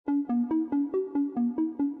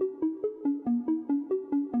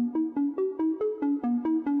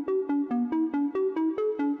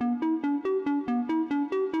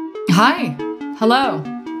Hi. Hello.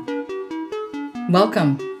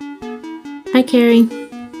 Welcome. Hi, Carrie.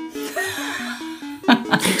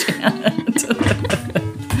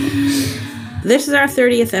 This is our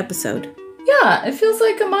 30th episode. Yeah, it feels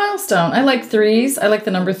like a milestone. I like threes. I like the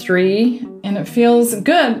number 3, and it feels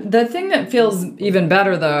good. The thing that feels even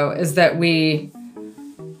better, though, is that we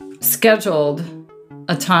scheduled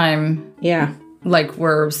a time. Yeah. Like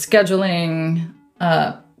we're scheduling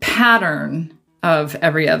a pattern of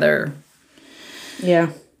every other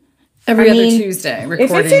Tuesday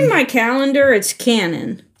recording. If it's in my calendar, it's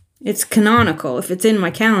canon. It's canonical. If it's in my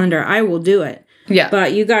calendar, I will do it. Yeah.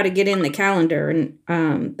 But you got to get in the calendar, and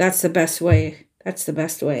that's the best way. That's the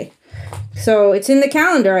best way. So it's in the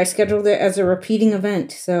calendar. I scheduled it as a repeating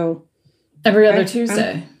event. So every other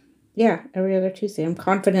Tuesday. Every other Tuesday. I'm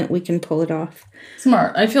confident we can pull it off.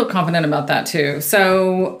 Smart. I feel confident about that too.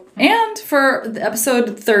 So, and for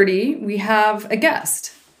episode 30, we have a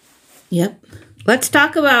guest. Yep. Let's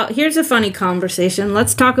talk about, here's a funny conversation.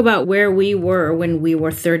 Let's talk about where we were when we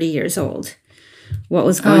were 30 years old. What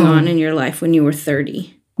was going on in your life when you were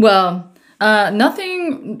 30? Well,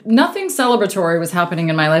 nothing celebratory was happening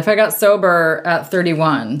in my life. I got sober at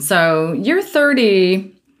 31. So you're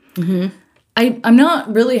 30. Mm-hmm. I'm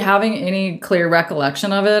not really having any clear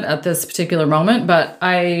recollection of it at this particular moment, but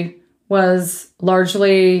I was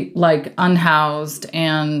largely like unhoused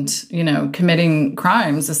and, committing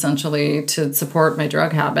crimes essentially to support my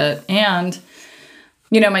drug habit. And,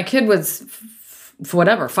 my kid was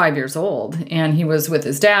 5 years old, and he was with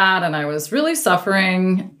his dad, and I was really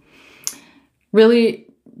suffering. Really,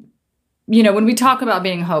 when we talk about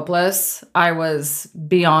being hopeless, I was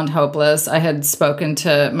beyond hopeless. I had spoken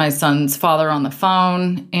to my son's father on the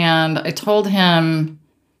phone, and I told him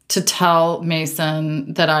to tell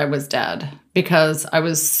Mason that I was dead because I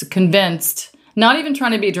was convinced, not even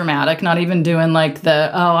trying to be dramatic, not even doing like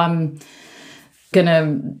I'm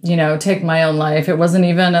gonna, take my own life. It wasn't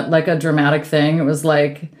even like a dramatic thing. It was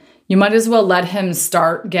like, you might as well let him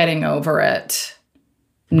start getting over it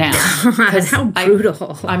now. God, how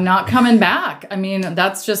brutal. I'm not coming back. I mean,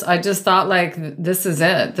 I just thought like, this is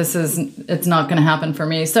it. It's not going to happen for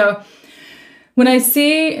me. So when I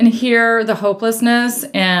see and hear the hopelessness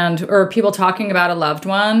or people talking about a loved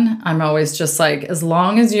one, I'm always just like, as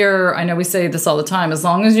long as I know we say this all the time, as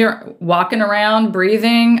long as you're walking around,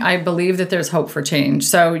 breathing, I believe that there's hope for change.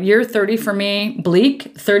 So year 30 for me,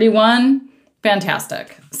 bleak. 31,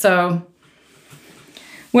 fantastic. So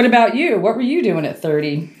what about you? What were you doing at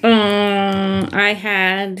 30? I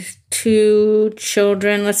had 2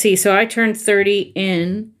 children. Let's see. So I turned 30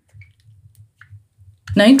 in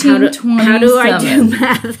 1927. How do I do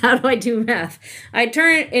math? How do I do math? I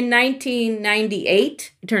turned in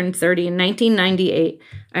 1998. I turned 30 in 1998.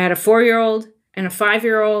 I had a 4-year-old and a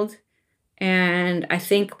 5-year-old. And I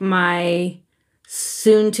think my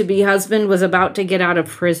soon-to-be husband was about to get out of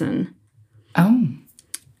prison. Oh.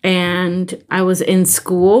 And I was in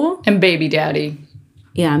school. And baby daddy.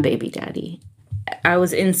 Yeah, I'm baby daddy. I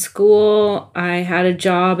was in school. I had a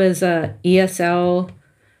job as a ESL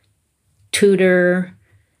tutor.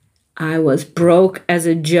 I was broke as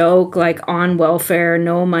a joke, like on welfare,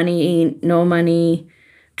 no money,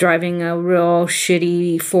 driving a real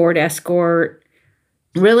shitty Ford Escort.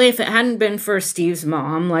 Really, if it hadn't been for Steve's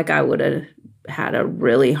mom, like I would have had a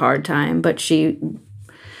really hard time, but she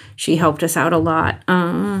helped us out a lot.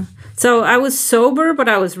 So I was sober, but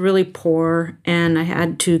I was really poor, and I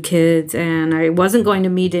had 2 kids, and I wasn't going to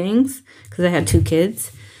meetings because I had 2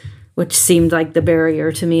 kids, which seemed like the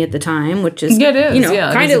barrier to me at the time, which is, kind of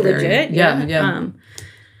legit.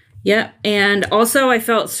 Yeah. And also I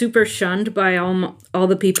felt super shunned by all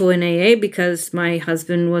the people in AA because my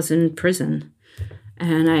husband was in prison.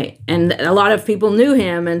 And a lot of people knew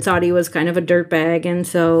him and thought he was kind of a dirtbag. And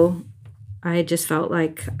so I just felt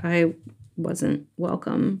like I wasn't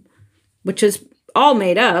welcome, which is all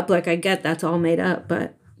made up. Like, I get that's all made up,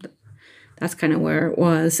 but that's kind of where it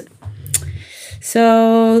was.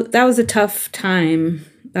 So that was a tough time.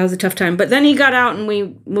 But then he got out and we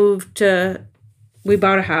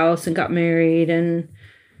bought a house and got married, and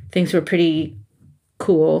things were pretty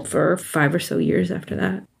cool for 5 or so years after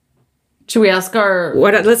that. Should we ask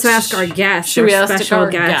let's ask our guest. Should we ask our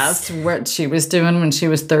guest what she was doing when she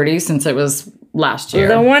was 30, since it was last year?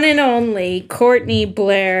 The one and only Courtney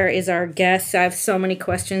Blair is our guest. I have so many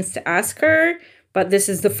questions to ask her, but this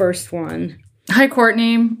is the first one. Hi,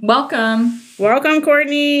 Courtney. Welcome. Welcome,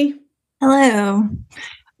 Courtney. Hello.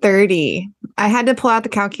 30. I had to pull out the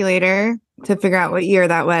calculator to figure out what year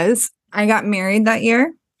that was. I got married that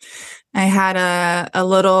year. I had a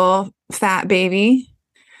little fat baby,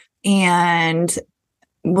 and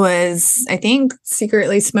was, I think,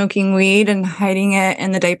 secretly smoking weed and hiding it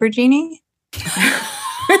in the diaper genie.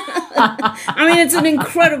 I mean, it's an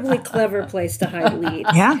incredibly clever place to hide weed.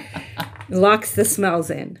 Yeah. Locks the smells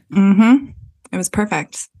in. Mm-hmm. It was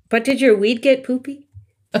perfect. But did your weed get poopy?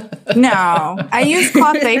 No, I used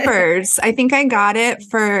cloth diapers. I think I got it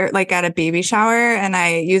for like at a baby shower and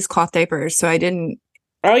I used cloth diapers. So I didn't.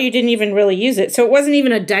 Oh, you didn't even really use it. So it wasn't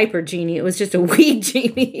even a diaper genie. It was just a weed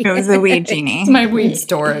genie. It was a weed genie. It's my weed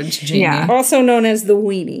storage genie. Yeah. Also known as the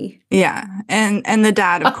weenie. Yeah. And the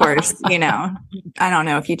dad, of course, you know, I don't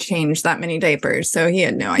know if he changed that many diapers. So he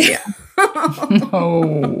had no idea.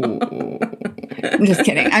 Oh. I'm just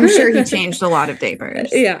kidding. I'm sure he changed a lot of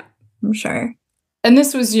diapers. Yeah. I'm sure. And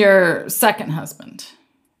this was your second husband?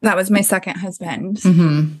 That was my second husband.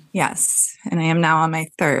 Mm-hmm. Yes. And I am now on my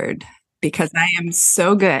third because I am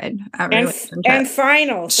so good at relationships. And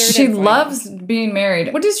final. She loves being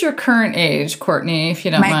married. What is your current age, Courtney, if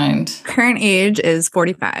you don't mind? Current age is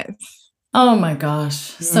 45. Oh my gosh.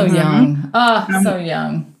 So young. So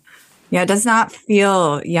young. Yeah, it does not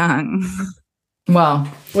feel young. Well,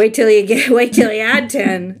 wait till you add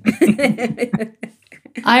 10.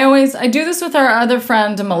 I do this with our other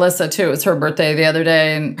friend, Melissa, too. It's her birthday the other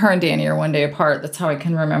day, and her and Danny are one day apart. That's how I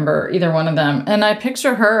can remember either one of them. And I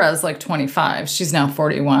picture her as like 25. She's now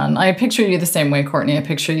 41. I picture you the same way, Courtney. I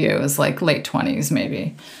picture you as like late 20s,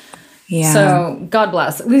 maybe. Yeah. So God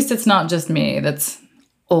bless. At least it's not just me that's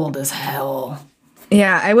old as hell.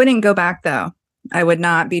 Yeah, I wouldn't go back, though. I would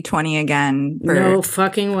not be 20 again. No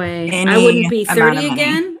fucking way. I wouldn't be 30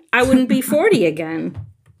 again. I wouldn't be 40 again.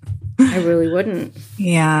 I really wouldn't.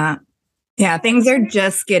 Yeah. Yeah. Things are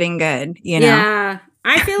just getting good, you know? Yeah.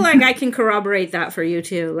 I feel like I can corroborate that for you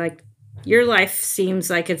too. Like your life seems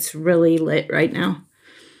like it's really lit right now.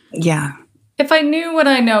 Yeah. If I knew what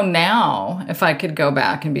I know now, if I could go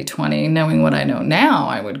back and be 20, knowing what I know now,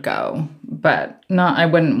 I would go. But I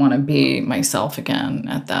wouldn't want to be myself again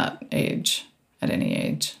at that age, at any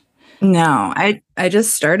age. No, I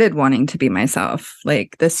just started wanting to be myself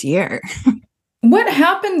like this year. What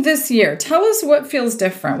happened this year? Tell us what feels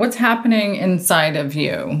different. What's happening inside of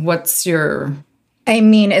you? What's your... I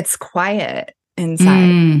mean, it's quiet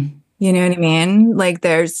inside. You know what I mean? Like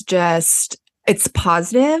there's just, it's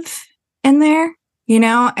positive in there. You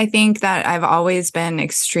know, I think that I've always been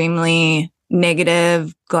extremely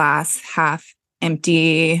negative, glass half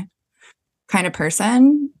empty kind of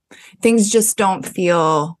person. Things just don't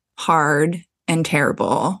feel hard and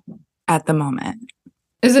terrible at the moment.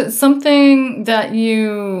 Is it something that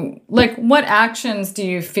what actions do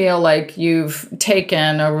you feel like you've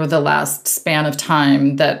taken over the last span of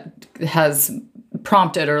time that has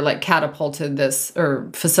prompted or like catapulted this or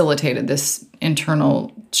facilitated this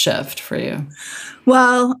internal shift for you?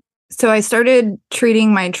 Well, so I started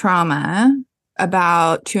treating my trauma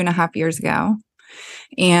about 2.5 years ago,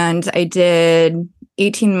 and I did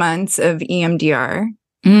 18 months of EMDR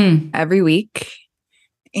every week.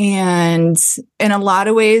 And in a lot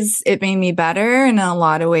of ways, it made me better. And in a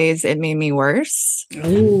lot of ways, it made me worse.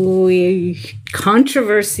 Ooh,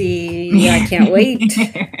 controversy. Yeah, I can't wait.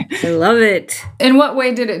 I love it. In what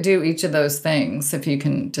way did it do each of those things, if you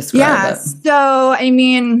can describe it? So, I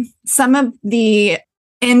mean, some of the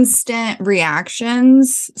instant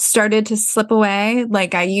reactions started to slip away.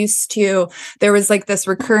 Like there was like this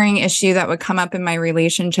recurring issue that would come up in my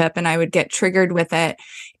relationship and I would get triggered with it.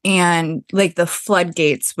 And like the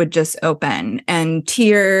floodgates would just open and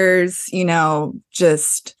tears, you know,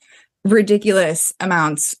 just ridiculous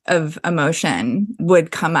amounts of emotion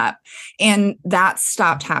would come up. And that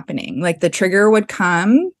stopped happening. Like the trigger would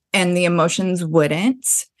come and the emotions wouldn't.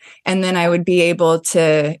 And then I would be able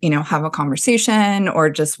to, you know, have a conversation or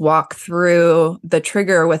just walk through the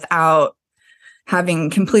trigger without having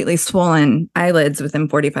completely swollen eyelids within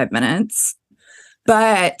 45 minutes.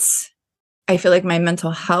 But I feel like my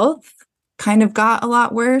mental health kind of got a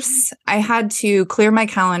lot worse. I had to clear my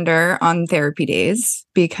calendar on therapy days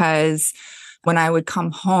because when I would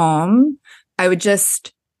come home, I would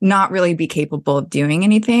just not really be capable of doing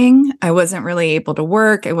anything. I wasn't really able to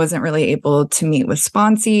work. I wasn't really able to meet with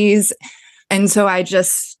sponsees. And so I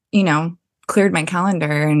just, you know, cleared my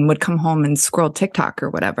calendar and would come home and scroll TikTok or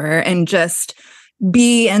whatever and just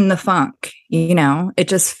be in the funk, you know. It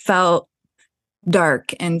just felt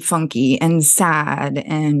dark and funky and sad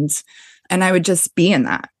and I would just be in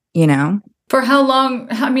that, you know. For how long?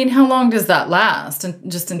 I mean, how long does that last?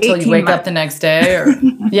 And just until you wake up the next day, or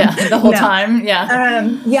the whole time?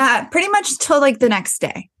 Yeah, pretty much till like the next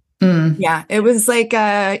day. Yeah, it was like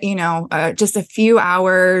just a few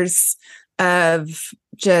hours of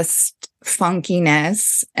just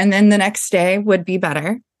funkiness, and then the next day would be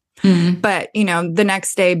better. But, you know, the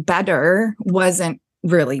next day better wasn't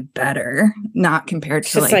really better, not compared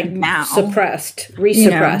to Just like now. Suppressed,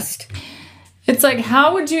 resuppressed. You know? It's like,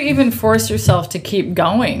 how would you even force yourself to keep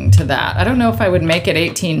going to that? I don't know if I would make it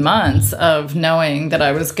 18 months of knowing that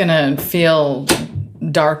I was going to feel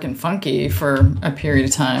dark and funky for a period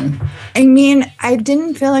of time. I mean, I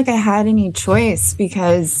didn't feel like I had any choice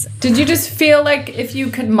because... Did you just feel like if you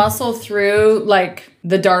could muscle through like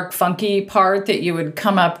the dark, funky part that you would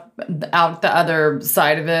come up out the other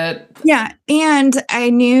side of it? Yeah. And I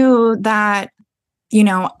knew that, you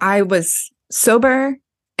know, I was sober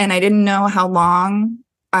and I didn't know how long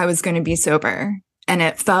I was going to be sober. And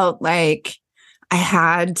it felt like I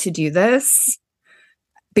had to do this.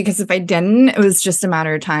 Because if I didn't, it was just a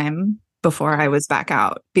matter of time before I was back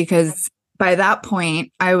out. Because by that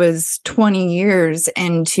point, I was 20 years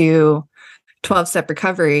into 12-step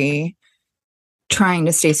recovery, trying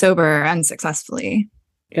to stay sober unsuccessfully.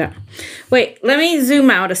 Yeah. Wait, let me zoom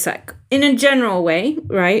out a sec. In a general way,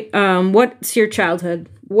 right? What's your childhood?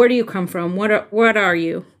 Where do you come from? What are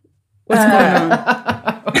you? What's going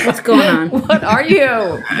on? What's going on? What are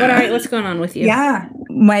you? What's going on with you? Yeah.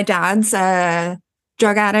 My dad's a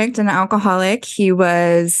drug addict and alcoholic. He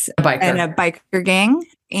was in a biker gang.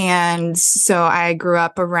 And so I grew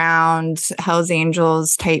up around Hells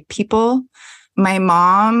Angels type people. My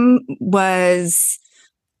mom was,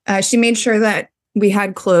 she made sure that we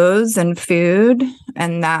had clothes and food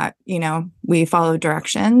and that, you know, we followed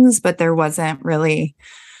directions, but there wasn't really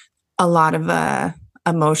a lot of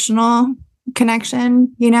emotional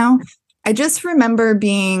connection, you know? I just remember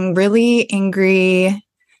being really angry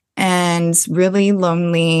and really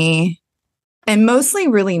lonely and mostly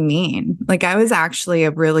really mean. Like I was actually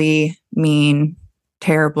a really mean,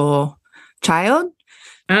 terrible child.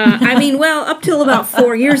 I mean, well, up till about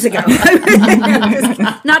 4 years ago.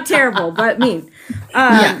 Not terrible, but mean.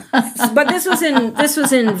 But this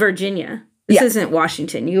was in Virginia. This isn't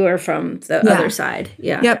Washington. You are from the other side.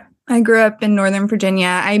 Yeah. Yep. I grew up in Northern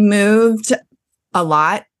Virginia. I moved a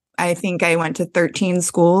lot. I think I went to 13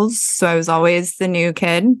 schools, so I was always the new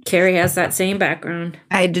kid. Carrie has that same background.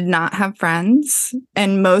 I did not have friends.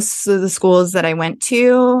 And most of the schools that I went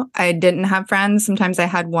to, I didn't have friends. Sometimes I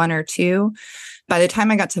had one or two. By the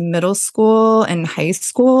time I got to middle school and high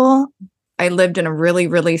school, I lived in a really,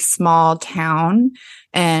 really small town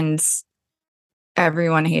and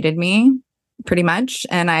everyone hated me pretty much.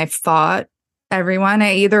 And I fought everyone.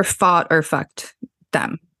 I either fought or fucked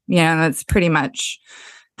them. You know, that's pretty much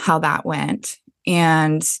how that went.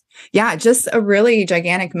 And yeah, just a really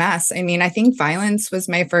gigantic mess. I mean, I think violence was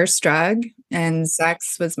my first drug and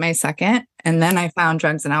sex was my second. And then I found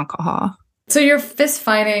drugs and alcohol. So you're fist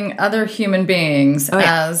fighting other human beings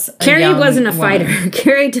as a Carrie young wasn't a woman. fighter.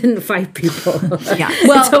 Carrie didn't fight people. Yeah.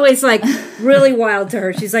 Well, it's always like really wild to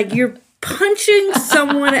her. She's like, you're punching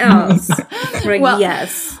someone else. Like, Well,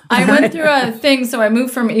 yes. I went through a thing. So I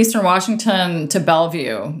moved from Eastern Washington to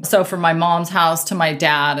Bellevue. So from my mom's house to my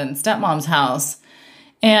dad and stepmom's house.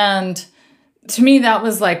 And to me, that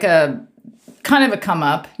was like a kind of a come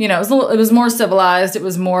up. You know, it was more civilized. It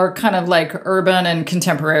was more kind of like urban and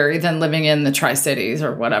contemporary than living in the Tri-Cities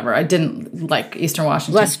or whatever. I didn't like Eastern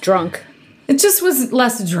Washington. Less drunk. It just was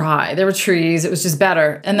less dry. There were trees. It was just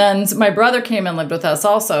better. And then my brother came and lived with us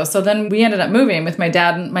also. So then we ended up moving with my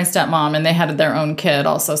dad and my stepmom, and they had their own kid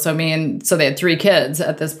also. So they had 3 kids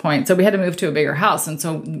at this point. So we had to move to a bigger house. And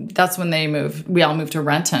so that's when they moved. We all moved to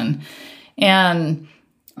Renton. And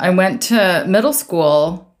I went to middle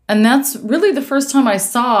school, and that's really the first time I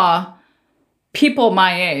saw people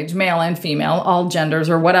my age, male and female, all genders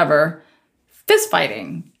or whatever, fist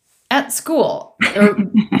fighting at school or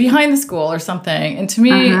behind the school or something. And to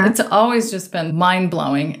me, it's always just been mind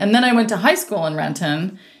blowing. And then I went to high school in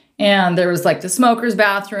Renton, and there was like the smoker's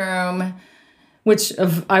bathroom,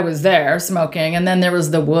 I was there smoking. And then there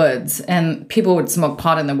was the woods, and people would smoke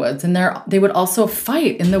pot in the woods, and they would also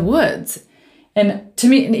fight in the woods. And to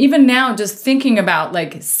me, and even now, just thinking about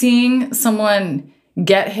like seeing someone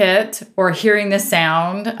get hit or hearing the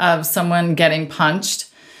sound of someone getting punched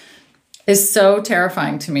is so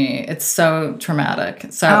terrifying to me. It's so traumatic.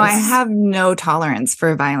 So I have no tolerance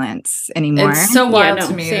for violence anymore. It's so wild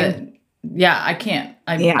to me same. that I can't.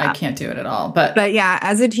 I can't do it at all. But yeah,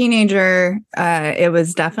 as a teenager, it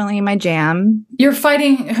was definitely my jam. You're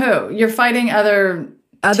fighting who? You're fighting other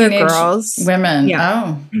teenage girls, women. Yeah.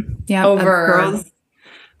 Oh, Yeah, over girls.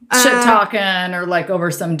 shit talking or like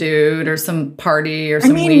over some dude or some party or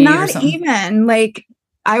some weed or not something. even like.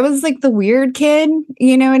 I was like the weird kid,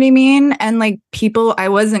 you know what I mean? And like I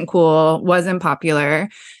wasn't cool, wasn't popular.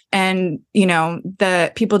 And,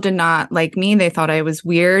 the people did not like me. They thought I was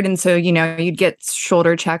weird. And so, you'd get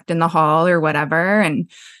shoulder checked in the hall or whatever. And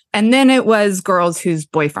then it was girls whose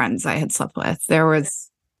boyfriends I had slept with. There was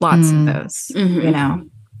lots of those,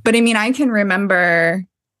 But I mean, I can remember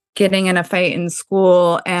getting in a fight in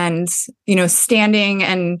school and, standing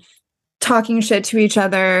and talking shit to each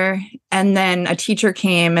other. And then a teacher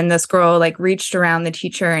came and this girl like reached around the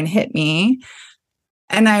teacher and hit me.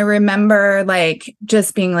 And I remember like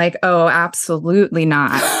just being like, oh, absolutely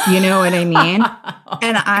not. You know what I mean?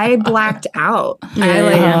 And I blacked out. I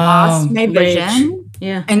lost my vision.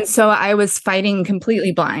 Yeah. And so I was fighting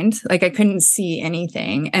completely blind. Like I couldn't see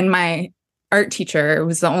anything. And my art teacher, who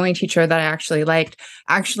was the only teacher that I actually liked,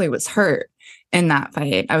 actually was hurt in that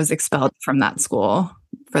fight. I was expelled from that school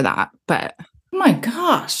for that. But oh my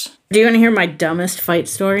gosh. Do you want to hear my dumbest fight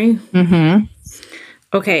story? mm-hmm.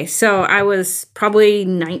 Okay, so I was probably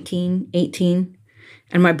 19, 18,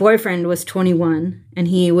 and my boyfriend was 21, and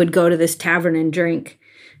he would go to this tavern and drink,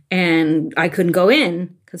 and I couldn't go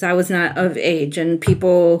in because I was not of age, and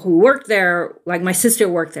people who worked there, like my sister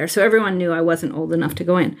worked there, so everyone knew I wasn't old enough to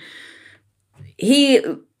go in. He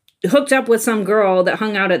hooked up with some girl that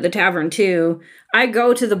hung out at the tavern too. I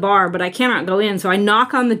go to the bar, but I cannot go in. So I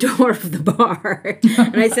knock on the door of the bar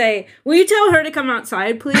and I say, will you tell her to come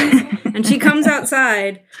outside, please? And she comes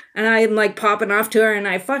outside and I'm like popping off to her and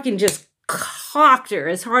I fucking just cocked her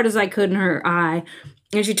as hard as I could in her eye.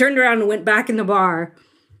 And she turned around and went back in the bar.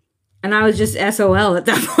 And I was just SOL at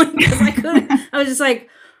that point because I couldn't.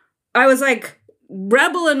 I was like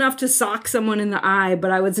rebel enough to sock someone in the eye,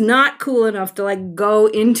 but I was not cool enough to like go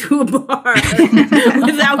into a bar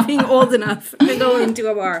without being old enough to go into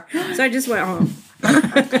a bar. So I just went home.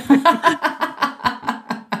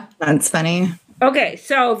 That's funny. Okay,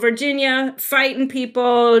 so Virginia, fighting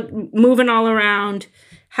people, moving all around.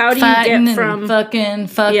 How do you Fighting get from and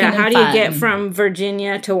fucking yeah? How do you get fighting. from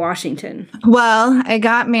Virginia to Washington? Well, I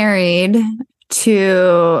got married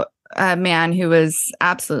to a man who was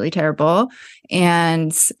absolutely terrible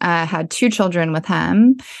and had 2 children with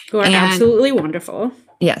him. Who are absolutely wonderful.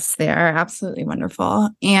 Yes, they are absolutely wonderful.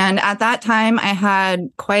 And at that time, I had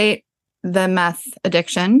quite the meth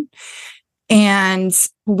addiction. And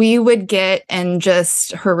we would get in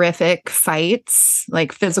just horrific fights,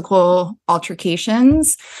 like physical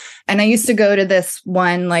altercations. And I used to go to this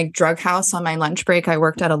one like drug house on my lunch break. I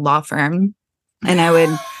worked at a law firm and I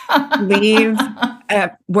would leave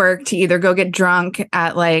at work to either go get drunk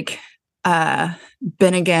at like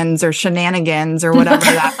Bennigan's or Shenanigans or whatever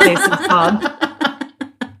that place is called.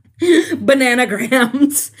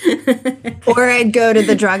 Bananagrams. Or I'd go to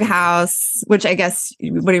the drug house, which I guess,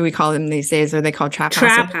 what do we call them these days? Are they called trap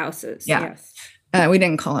houses? Trap houses. Yeah. Yes. We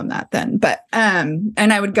didn't call them that then, but, and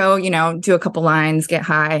I would go, do a couple lines, get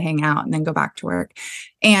high, hang out, and then go back to work.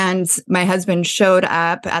 And my husband showed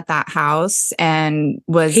up at that house and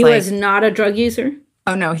He was not a drug user?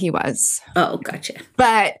 Oh, no, he was. Oh, gotcha.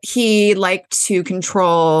 But he liked to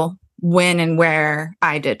control when and where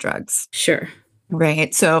I did drugs. Sure.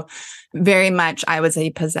 Right. So very much I was a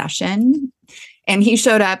possession. And he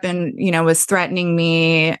showed up and, was threatening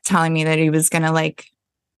me, telling me that he was going to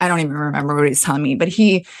I don't even remember what he was telling me, but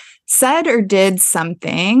he said or did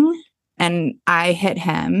something and I hit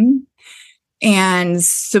him. And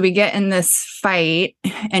so we get in this fight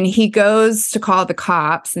and he goes to call the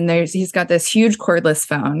cops and he's got this huge cordless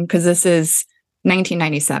phone because this is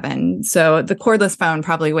 1997. So the cordless phone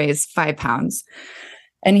probably weighs 5 pounds.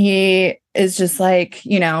 And he is just like,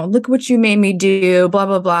 look what you made me do, blah,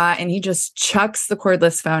 blah, blah. And he just chucks the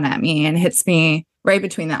cordless phone at me and hits me right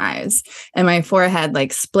between the eyes. And my forehead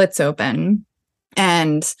splits open.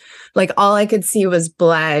 And all I could see was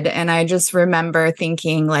blood. And I just remember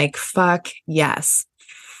thinking fuck, yes,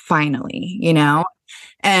 finally,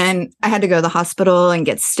 And I had to go to the hospital and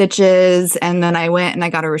get stitches. And then I went and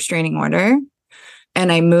I got a restraining order.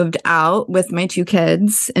 And I moved out with my 2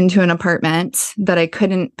 kids into an apartment that I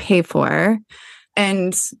couldn't pay for.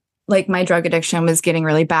 And my drug addiction was getting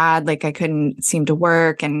really bad. I couldn't seem to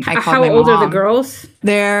work. And I called my mom. How old are the girls?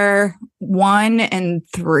 They're 1 and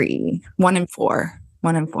 3, 1 and 4,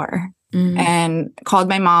 1 and 4. Mm-hmm. And called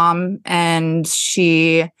my mom and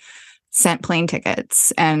she sent plane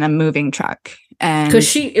tickets and a moving truck. And was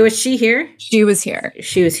she here? She was here.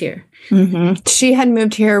 She was here. Mm-hmm. She had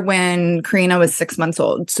moved here when Karina was 6 months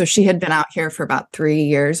old. So she had been out here for about 3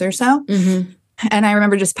 years or so. Mm-hmm. And I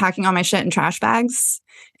remember just packing all my shit in trash bags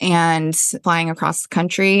and flying across the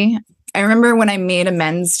country I remember when I made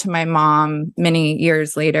amends to my mom many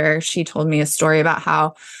years later, she told me a story about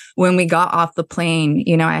how when we got off the plane,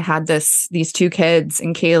 I had these two kids,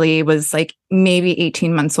 and Kaylee was like maybe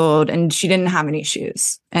 18 months old, and she didn't have any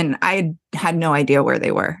shoes. And I had no idea where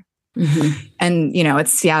they were. Mm-hmm. And,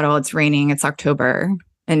 it's Seattle, it's raining, it's October,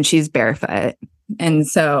 and she's barefoot. And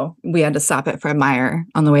so we had to stop at Fred Meyer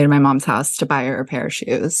on the way to my mom's house to buy her a pair of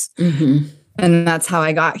shoes. Mm-hmm. And that's how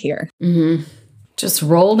I got here. Mm-hmm. Just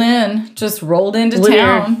rolled into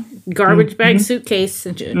town. Garbage bag suitcase.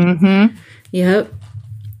 Mm-hmm. Yep.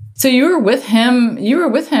 So you were with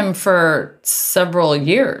him for several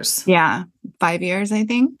years. Yeah. 5 years, I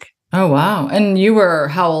think. Oh, wow. And you were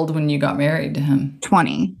how old when you got married to him?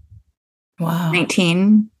 20. Wow.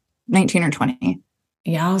 19 or 20.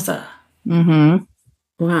 Yowza. Mm-hmm.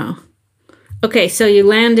 Wow. Okay, so you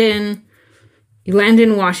land in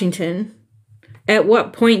Washington. At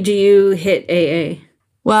what point do you hit AA?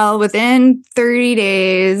 Well, within 30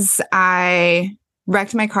 days, I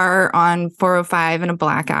wrecked my car on 405 in a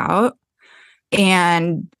blackout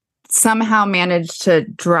and somehow managed to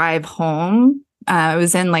drive home. I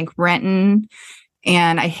was in like Renton,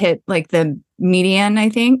 and I hit like the median, I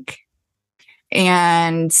think,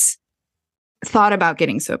 and thought about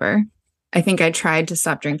getting sober. I think I tried to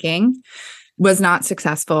stop drinking, was not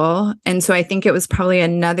successful. And so I think it was probably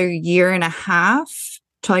another year and a half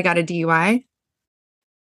till I got a DUI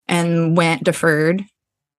and went deferred,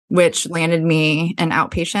 which landed me an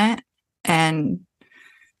outpatient. And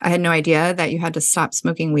I had no idea that you had to stop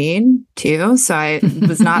smoking weed too. So I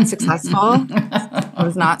was not successful. I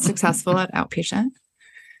was not successful at outpatient.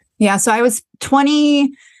 Yeah. So I was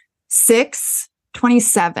 26,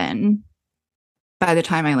 27 by the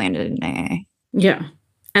time I landed in AA. Yeah.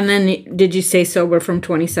 And then did you stay sober from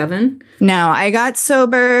 27? No, I got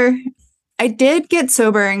sober. I did get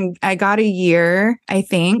sober and I got a year, I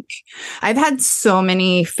think. I've had so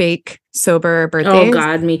many fake sober birthdays. Oh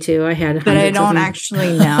God, me too. I had but I don't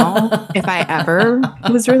actually know if I ever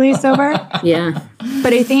was really sober. Yeah.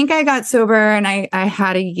 But I think I got sober and I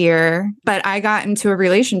had a year, but I got into a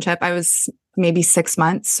relationship. I was maybe 6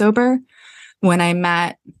 months sober when I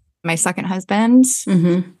met my second husband.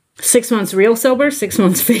 Mm-hmm. 6 months real sober, 6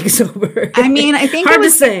 months fake sober. I mean, I think hard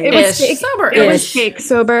to say. It was fake sober. It was fake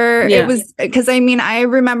sober. Yeah. It was because I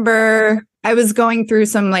remember I was going through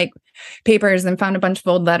some like papers and found a bunch of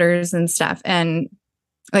old letters and stuff. And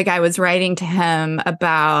like I was writing to him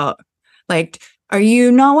about like, are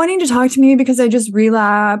you not wanting to talk to me because I just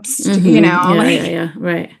relapsed? Mm-hmm. Yeah,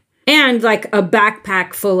 right. And like a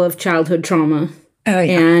backpack full of childhood trauma. Oh,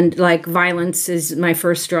 yeah. And like violence is my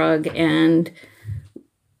first drug, and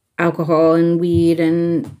alcohol and weed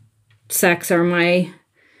and sex are my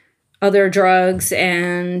other drugs,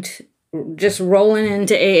 and just rolling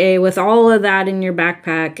into AA with all of that in your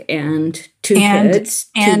backpack and two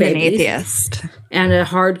kids, and two an babies, atheist. And a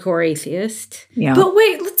hardcore atheist. Yeah. But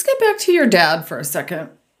wait, let's get back to your dad for a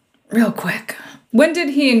second, real quick. When did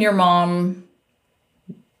he and your mom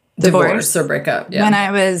divorce or break up? Yeah. When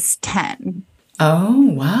I was 10. Oh,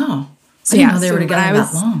 wow. So I didn't know they were together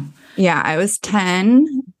that long. Yeah, I was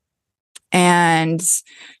 10. And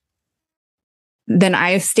then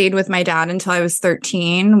I stayed with my dad until I was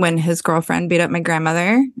 13 when his girlfriend beat up my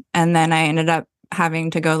grandmother. And then I ended up having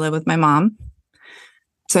to go live with my mom.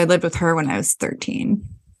 So I lived with her when I was 13.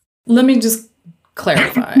 Let me just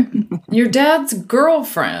clarify. Your dad's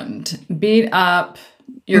girlfriend beat up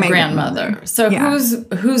your grandmother. So yeah.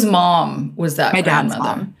 whose mom was that? My grandmother?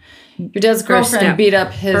 Dad's mom. Your dad's girlfriend beat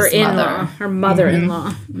up his mother. Her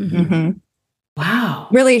mother-in-law. Mm-hmm. Mm-hmm. Wow.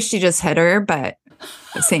 Really, she just hit her, but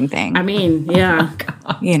the same thing. I mean, yeah.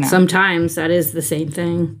 Oh, sometimes that is the same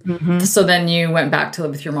thing. Mm-hmm. So then you went back to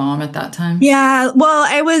live with your mom at that time? Yeah. Well,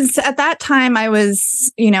 at that time, I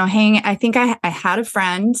was, hanging. I think I had a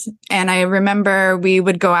friend, and I remember we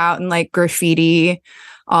would go out and like graffiti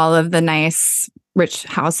all of the nice rich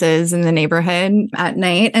houses in the neighborhood at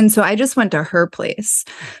night. And so I just went to her place.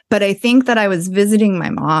 But I think that I was visiting my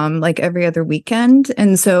mom like every other weekend.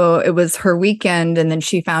 And so it was her weekend. And then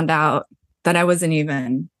she found out that I wasn't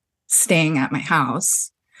even staying at my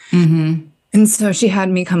house. Mm-hmm. And so she had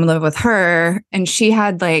me come live with her. And she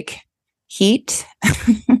had like heat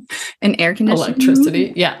and air conditioning.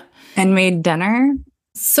 Electricity. Yeah. And made dinner.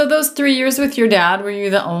 So those 3 years with your dad, were you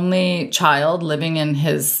the only child living in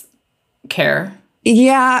his care?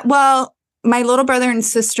 Yeah, well, my little brother and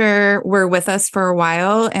sister were with us for a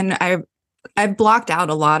while, and I've blocked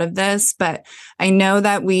out a lot of this, but I know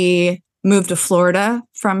that we moved to Florida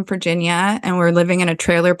from Virginia, and we're living in a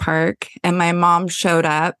trailer park, and my mom showed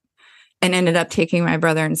up and ended up taking my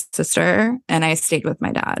brother and sister, and I stayed with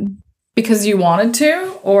my dad. Because you wanted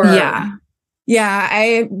to? Or Yeah,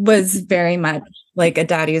 I was very much like a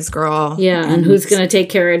daddy's girl. Yeah, and who's going to take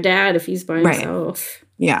care of dad if he's by himself?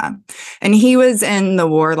 Yeah. And he was in the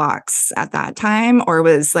Warlocks at that time, or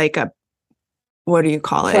was like a, what do you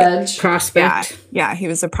call it? Pledge. Prospect. Yeah, he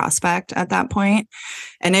was a prospect at that point.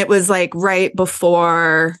 And it was like right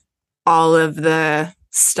before all of the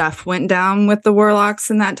stuff went down with the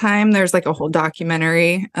Warlocks in that time. There's like a whole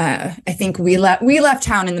documentary. I think we left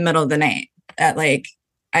town in the middle of the night at like,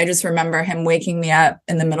 I just remember him waking me up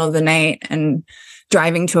in the middle of the night and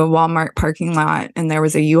driving to a Walmart parking lot, and there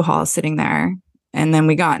was a U-Haul sitting there. And then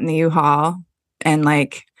we got in the U-Haul and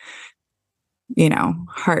like, you know,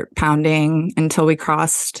 heart pounding until we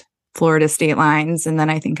crossed Florida state lines. And then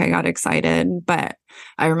I think I got excited, but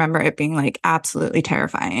I remember it being like absolutely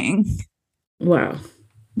terrifying. Wow.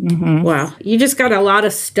 Mm-hmm. Wow. You just got a lot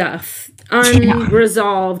of stuff,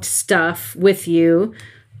 unresolved stuff with you.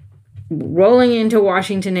 Rolling into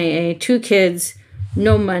Washington AA, 2 kids,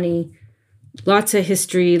 no money, lots of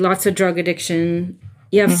history, lots of drug addiction.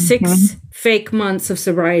 You have 6 fake months of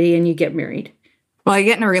sobriety and you get married. Well, I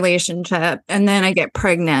get in a relationship and then I get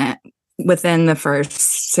pregnant within the first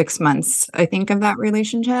 6 months, I think, of that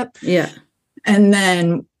relationship. Yeah. And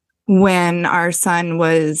then when our son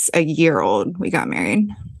was a year old, we got married.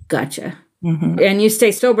 Gotcha. Mm-hmm. And you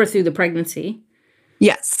stay sober through the pregnancy?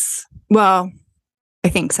 Yes. Well, I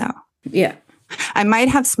think so. Yeah. I might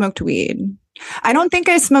have smoked weed. I don't think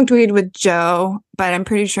I smoked weed with Joe, but I'm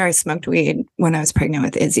pretty sure I smoked weed when I was pregnant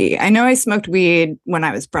with Izzy. I know I smoked weed when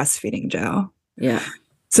I was breastfeeding Joe. Yeah.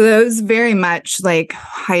 So it was very much like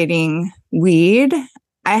hiding weed.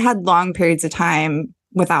 I had long periods of time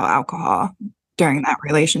without alcohol during that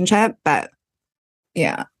relationship, but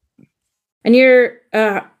yeah. And you're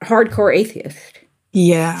a hardcore atheist.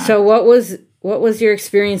 Yeah. So what was your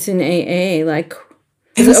experience in AA like?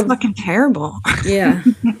 It was fucking terrible. Yeah.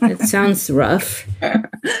 It sounds rough.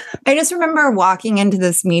 I just remember walking into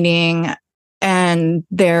this meeting and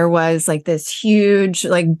there was like this huge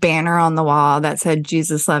like banner on the wall that said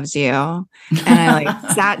Jesus loves you. And I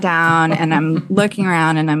like sat down and I'm looking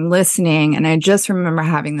around and I'm listening. And I just remember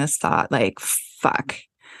having this thought like, fuck,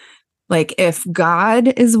 like if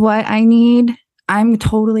God is what I need, I'm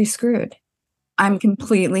totally screwed. I'm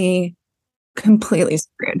completely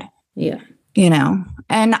screwed. Yeah. You know,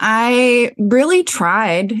 and I really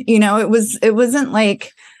tried, you know, it wasn't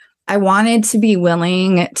like I wanted to be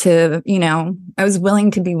willing to, you know, I was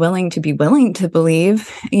willing to be willing to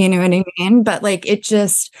believe, you know what I mean? But like,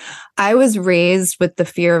 I was raised with the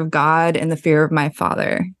fear of God and the fear of my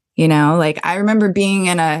father, you know, like I remember being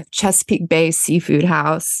in a Chesapeake Bay seafood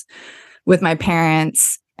house with my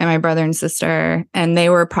parents and my brother and sister, and they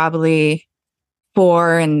were probably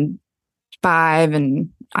 4 and 5 and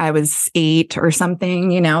I was 8 or something,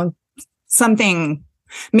 you know, something,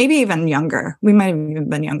 maybe even younger. We might have even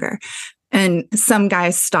been younger. And some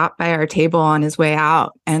guy stopped by our table on his way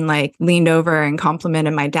out and like leaned over and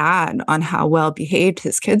complimented my dad on how well behaved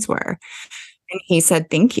his kids were. And he said,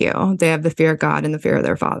 thank you. They have the fear of God and the fear of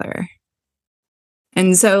their father.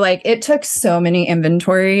 And so like, it took so many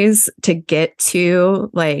inventories to get to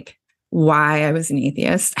like why I was an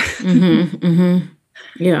atheist. Mm-hmm, mm-hmm.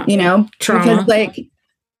 Yeah. You know, trauma. Because like,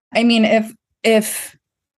 I mean, if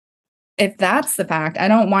that's the fact, I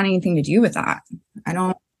don't want anything to do with that. I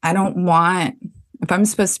don't want, if I'm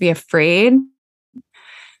supposed to be afraid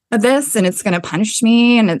of this and it's going to punish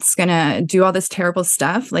me and it's going to do all this terrible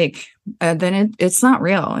stuff, like, then it's not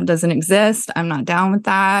real. It doesn't exist. I'm not down with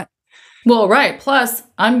that. Well, right. Plus,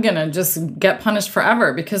 I'm going to just get punished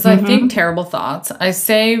forever because I think terrible thoughts. I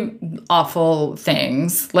say awful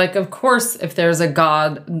things. Like, of course, if there's a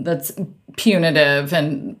God that's punitive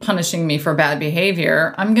and punishing me for bad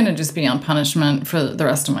behavior, I'm going to just be on punishment for the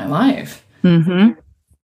rest of my life. Mm-hmm.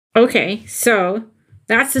 Okay. So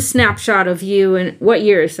that's a snapshot of you. And what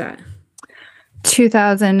year is that?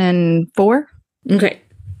 2004. Okay.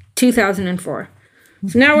 2004.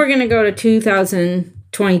 So now we're going to go to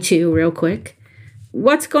 2022 real quick.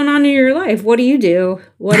 What's going on in your life? What do you do?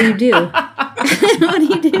 What do you do? What do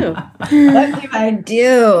you do? What do I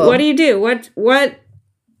do? What do you do? What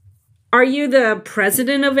are you the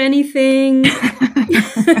president of anything?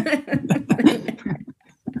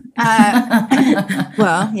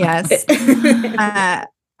 Well, yes.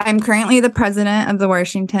 I'm currently the president of the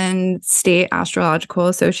Washington State Astrological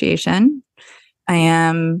Association. I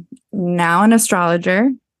am now an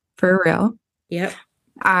astrologer for real. Yep.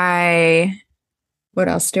 What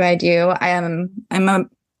else do I do? I'm a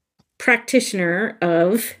practitioner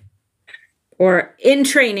of, or in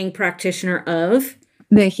training practitioner of,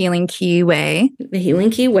 the Healing Key Way. The Healing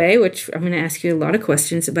Key Way, which I'm going to ask you a lot of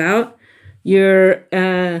questions about. You're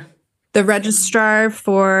the registrar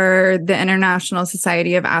for the International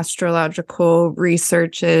Society of Astrological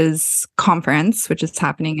Research's conference, which is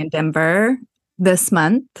happening in Denver this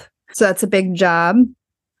month. So that's a big job.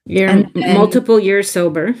 You're multiple years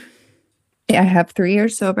sober. I have 3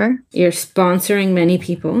 years sober. You're sponsoring many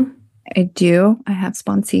people. I do. I have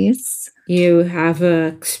sponsees. You have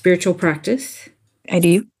a spiritual practice. I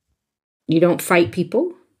do. You don't fight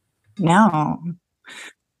people. No.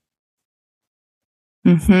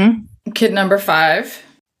 Mm-hmm. Kid number 5.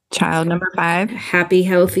 Child number 5. Happy,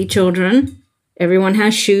 healthy children. Everyone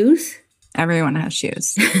has shoes. Everyone has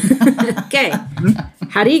shoes. Okay.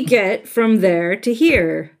 How do you get from there to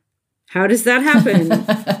here? How does that happen?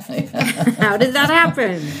 How did that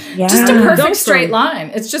happen? Yeah. Just a perfect straight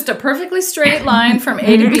line. It's just a perfectly straight line from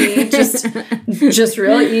A to B. Just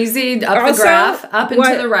really easy up also, the graph, up and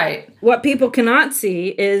to the right. What people cannot see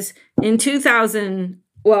is in 2000,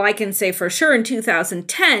 well, I can say for sure in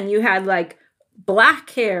 2010, you had like black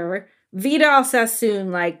hair, Vidal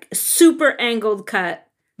Sassoon, like super angled cut,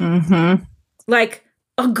 like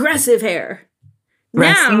aggressive hair.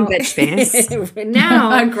 Resting bitch face.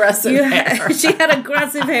 Now aggressive hair. She had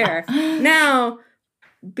aggressive hair. Now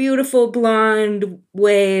beautiful blonde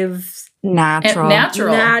waves. Natural. That's her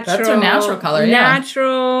natural color.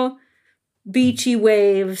 Natural beachy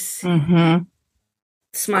waves. Mm-hmm.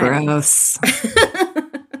 Smiling. Gross.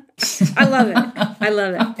 I love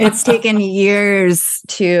it. It's taken years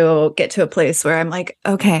to get to a place where I'm like,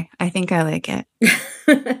 okay, I think I like it.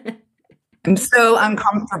 I'm so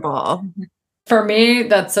uncomfortable. For me,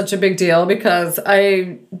 that's such a big deal because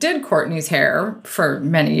I did Courtney's hair for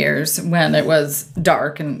many years when it was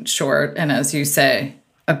dark and short and, as you say,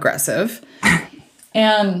 aggressive.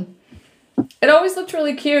 And it always looked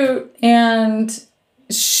really cute. And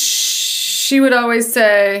she would always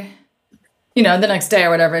say, you know, the next day or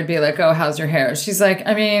whatever, I'd be like, oh, how's your hair? She's like,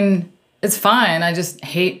 I mean, it's fine. I just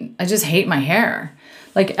hate my hair.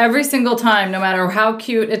 Like every single time, no matter how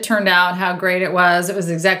cute it turned out, how great it was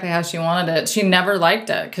exactly how she wanted it. She never liked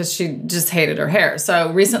it because she just hated her hair.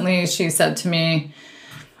 So recently she said to me,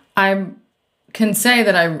 I can say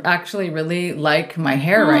that I actually really like my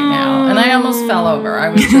hair right now. And I almost fell over. I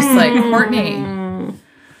was just like, Courtney.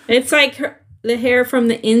 It's like the hair from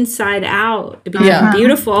the inside out. It became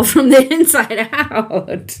beautiful from the inside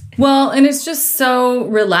out. Well, and it's just so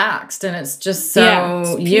relaxed and it's just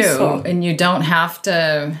so you. And you don't have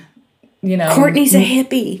to, you know. Courtney's a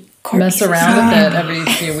hippie. Mess around with it every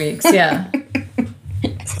few weeks. Yeah.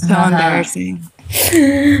 So embarrassing.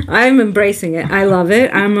 I'm embracing it. I love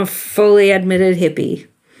it. I'm a fully admitted hippie.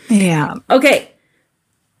 Yeah. Okay.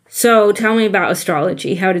 So tell me about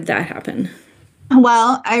astrology. How did that happen?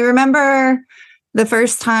 Well, I remember the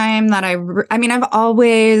first time that I mean, I've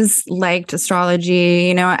always liked astrology.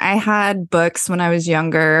 You know, I had books when I was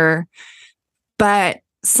younger, but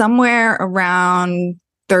somewhere around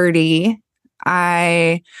 30,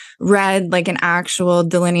 I read like an actual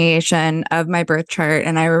delineation of my birth chart.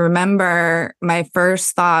 And I remember my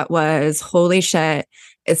first thought was, holy shit,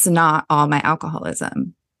 it's not all my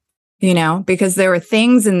alcoholism. You know, because there were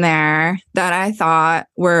things in there that I thought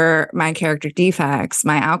were my character defects,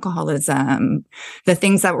 my alcoholism, the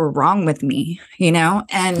things that were wrong with me, you know?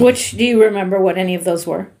 And which do you remember what any of those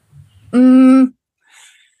were?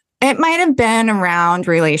 It might have been around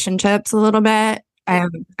relationships a little bit. I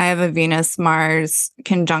have a Venus-Mars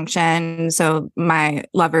conjunction, so my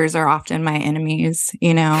lovers are often my enemies,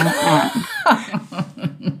 you know?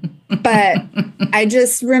 But I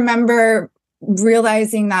just remember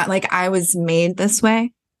realizing that like I was made this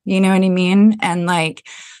way, you know what I mean? And like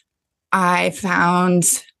I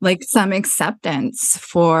found like some acceptance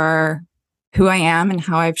for who I am and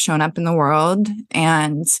how I've shown up in the world.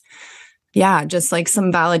 And yeah, just like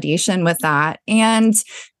some validation with that. And,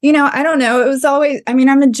 you know, I don't know, it was always, I mean,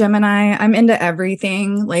 I'm a Gemini, I'm into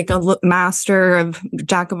everything, like a master of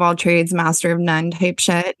jack of all trades, master of none type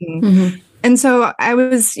shit. And And so I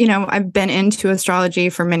was, you know, I've been into astrology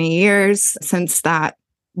for many years since that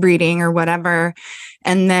reading or whatever.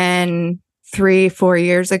 And then 3-4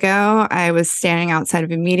 years ago, I was standing outside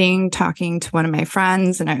of a meeting talking to one of my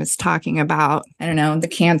friends, and I was talking about, I don't know, the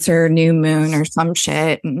Cancer new moon or some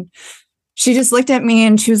shit. And she just looked at me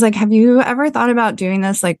and she was like, have you ever thought about doing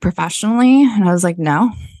this like professionally? And I was like,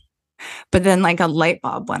 no. But then like a light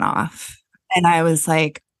bulb went off and I was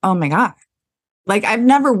like, oh my God. Like, I've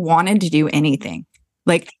never wanted to do anything.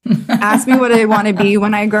 Like, ask me what I want to be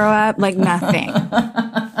when I grow up. Like, nothing.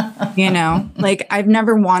 You know? Like, I've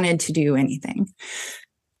never wanted to do anything.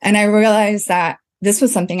 And I realized that this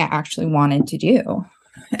was something I actually wanted to do.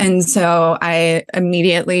 And so I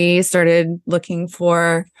immediately started looking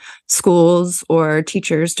for schools or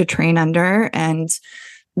teachers to train under and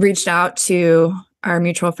reached out to our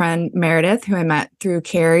mutual friend Meredith, who I met through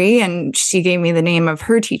Carrie, and she gave me the name of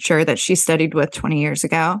her teacher that she studied with 20 years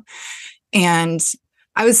ago. And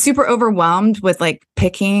I was super overwhelmed with like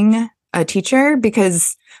picking a teacher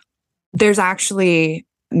because there's actually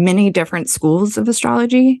many different schools of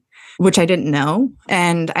astrology, which I didn't know.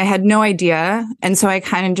 And I had no idea. And so I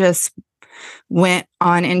kind of just went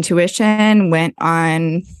on intuition, went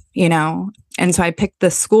on, and so I picked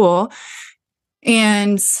this school.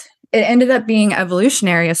 And it ended up being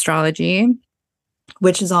evolutionary astrology,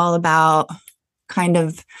 which is all about kind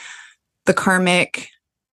of the karmic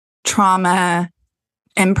trauma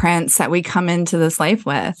imprints that we come into this life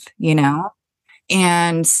with,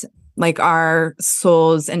 and like our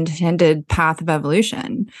soul's intended path of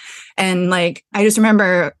evolution. And like, I just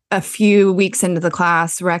remember a few weeks into the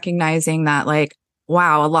class recognizing that like,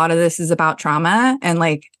 wow, a lot of this is about trauma, and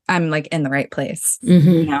like, I'm like in the right place,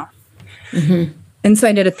 Mm-hmm. And so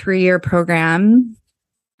I did a 3-year program.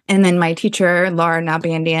 And then my teacher, Laura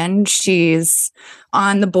Nalbandian, she's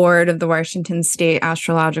on the board of the Washington State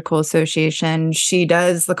Astrological Association. She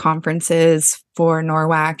does the conferences for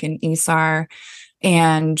NORWAC and ESAR.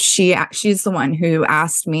 And she's the one who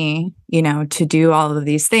asked me, to do all of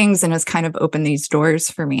these things and has kind of opened these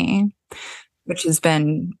doors for me, which has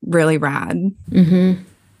been really rad. Mm-hmm.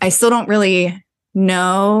 I still don't really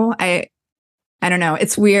know. I don't know.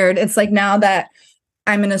 It's weird. It's like now that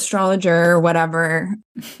I'm an astrologer or whatever,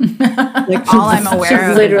 like all I'm aware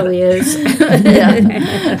of literally is.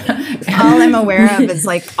 All I'm aware of is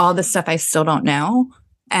like all the stuff I still don't know.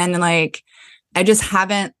 And like, I just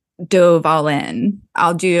haven't dove all in.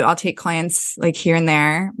 I'll take clients like here and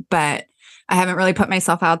there, but I haven't really put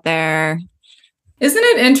myself out there. Isn't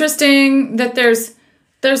it interesting that there's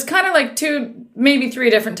kind of like 2, maybe 3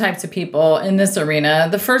 different types of people in this arena?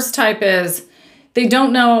 The first type is they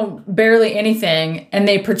don't know barely anything and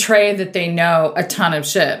they portray that they know a ton of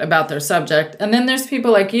shit about their subject. And then there's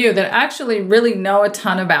people like you that actually really know a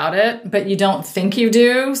ton about it, but you don't think you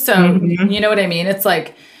do. So you know what I mean? It's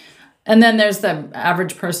like, and then there's the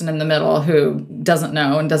average person in the middle who doesn't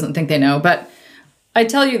know and doesn't think they know. But I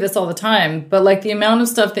tell you this all the time, but like the amount of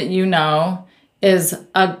stuff that you know is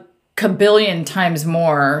a kabillion times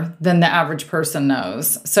more than the average person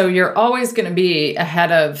knows. So you're always going to be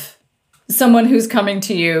ahead of someone who's coming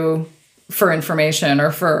to you for information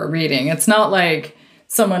or for a reading. It's not like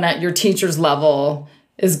someone at your teacher's level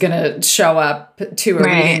is going to show up to a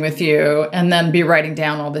reading with you and then be writing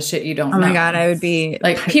down all the shit you don't know. Oh my God, I would be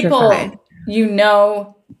like petrified.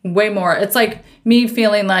 People, way more. It's like me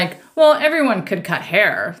feeling like, well, everyone could cut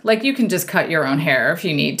hair. Like you can just cut your own hair if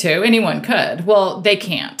you need to. Anyone could. Well, they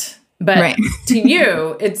can't. But to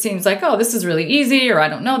you, it seems like, oh, this is really easy, or I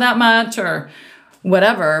don't know that much, or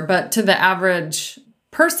whatever. But to the average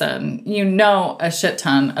person, you know a shit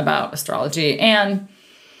ton about astrology. And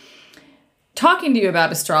talking to you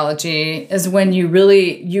about astrology is when you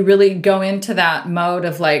really go into that mode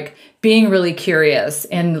of like being really curious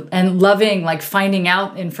and loving like finding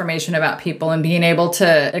out information about people and being able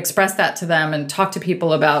to express that to them and talk to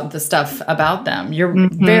people about the stuff about them. You're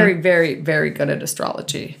very, very, very good at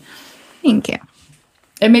astrology. Thank you.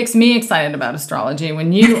 It makes me excited about astrology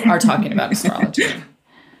when you are talking about astrology.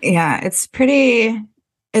 Yeah, it's pretty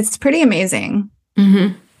amazing.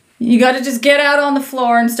 Mm-hmm. You got to just get out on the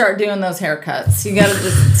floor and start doing those haircuts. You got to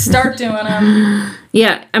just start doing them.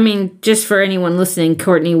 Yeah, I mean, just for anyone listening,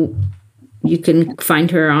 Courtney, you can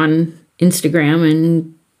find her on Instagram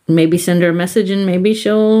and maybe send her a message and maybe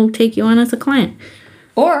she'll take you on as a client.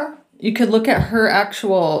 Or you could look at her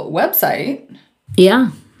actual website.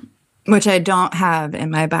 Yeah. Which I don't have in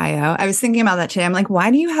my bio. I was thinking about that today. I'm like, why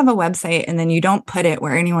do you have a website and then you don't put it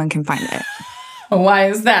where anyone can find it? Why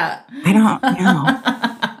is that? I don't know.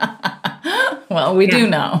 Well, we do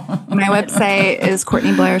know. My website is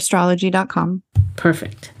CourtneyBlairAstrology.com.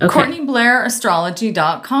 Perfect. Okay.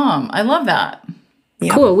 CourtneyBlairAstrology.com. I love that.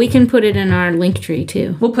 Yep. Cool. We can put it in our link tree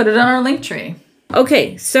too. We'll put it on our link tree.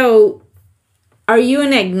 Okay, so are you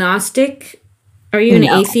an agnostic? Are you an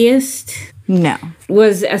atheist? No.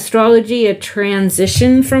 Was astrology a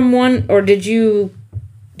transition from one, or did you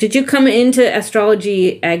come into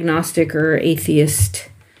astrology agnostic or atheist?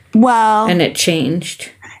 Well, And it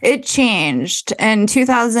changed. It changed. In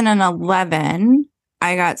 2011,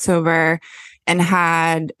 I got sober and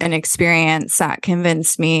had an experience that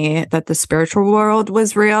convinced me that the spiritual world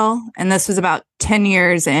was real. And this was about 10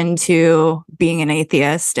 years into being an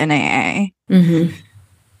atheist in AA. Mm-hmm.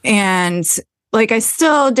 And like, I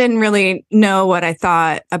still didn't really know what I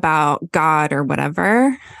thought about God or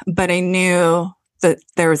whatever, but I knew that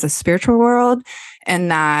there was a spiritual world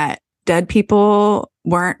and that dead people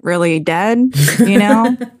weren't really dead, you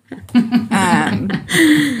know?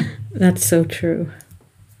 That's so true.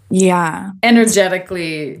 Yeah.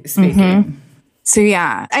 Energetically speaking. So,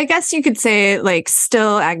 yeah, I guess you could say like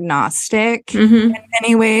still agnostic Mm-hmm. in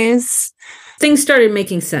many ways. Things started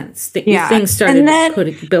making sense. Yeah. Things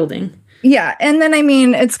started building. Yeah. And then, I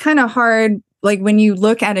mean, it's kind of hard, like when you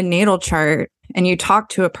look at a natal chart and you talk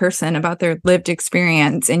to a person about their lived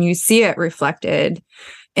experience and you see it reflected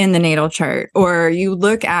in the natal chart, or you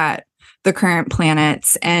look at the current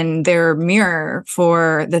planets and their mirror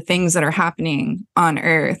for the things that are happening on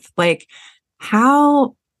Earth. Like,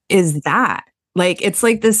 how is that? Like, it's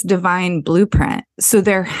like this divine blueprint. So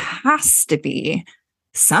there has to be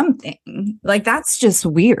something. Like, that's just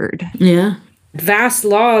weird. Yeah. Vast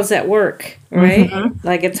laws at work, right?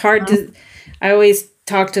 Like, it's hard to... I always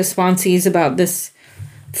talk to sponsees about this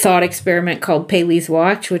thought experiment called Paley's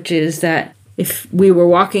Watch, which is that if we were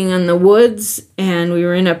walking in the woods and we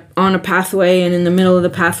were on a pathway, and in the middle of the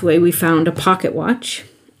pathway we found a pocket watch,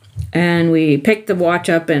 and we picked the watch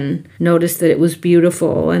up and noticed that it was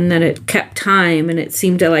beautiful and that it kept time and it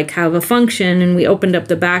seemed to like have a function, and we opened up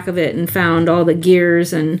the back of it and found all the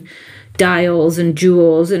gears and dials and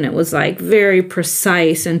jewels, and it was like very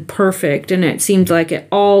precise and perfect, and it seemed like it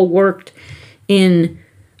all worked in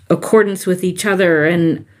accordance with each other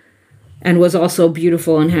and was also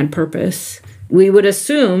beautiful and had purpose. We would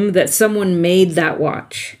assume that someone made that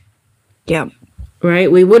watch. Yeah. Right?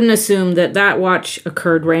 We wouldn't assume that that watch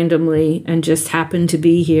occurred randomly and just happened to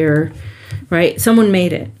be here, right? Someone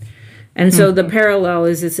made it. And so the parallel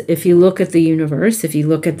is if you look at the universe, if you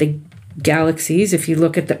look at the galaxies, if you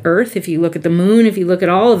look at the Earth, if you look at the moon, if you look at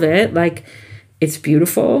all of it, like, it's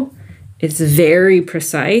beautiful, it's very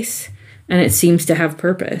precise, and it seems to have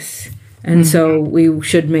purpose. And so we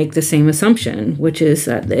should make the same assumption, which is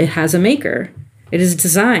that it has a maker. It is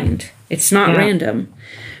designed. It's not random,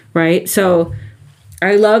 right? So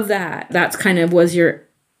I love that. That's kind of was your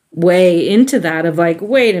way into that of like,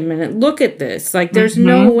 wait a minute, look at this. Like, there's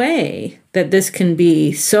no way that this can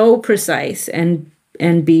be so precise and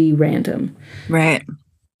be random. Right.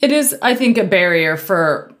 It is, I think, a barrier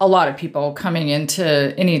for a lot of people coming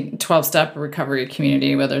into any 12-step recovery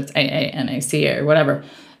community, whether it's AA, NACA, or whatever.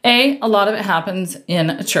 A lot of it happens in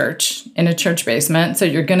a church basement. So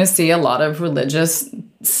you're going to see a lot of religious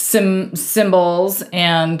symbols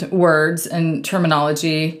and words and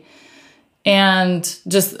terminology. And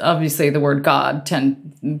just obviously the word God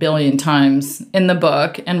 10 billion times in the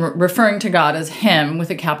book, and referring to God as him with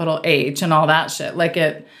a capital H and all that shit. Like,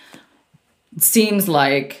 it seems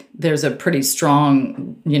like there's a pretty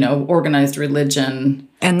strong, organized religion.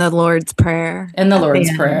 And the Lord's Prayer. And the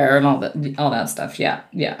Lord's Prayer and all that stuff. Yeah.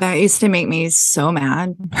 Yeah. That used to make me so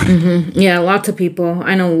mad. Yeah, lots of people.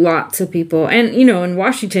 I know lots of people. And, in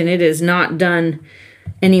Washington, it is not done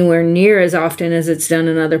anywhere near as often as it's done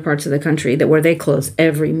in other parts of the country, where they close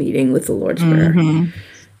every meeting with the Lord's Prayer.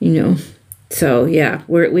 So, yeah,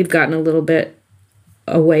 we've gotten a little bit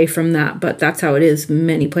away from that, but that's how it is in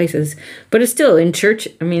many places. But it's still in church.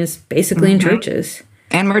 I mean, it's basically in churches.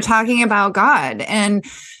 And we're talking about God. And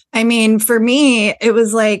I mean, for me, it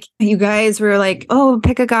was like, you guys were like, oh,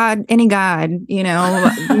 pick a God, any God,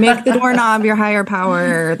 make the doorknob your higher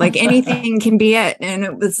power. Like, anything can be it. And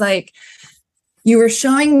it was like, you were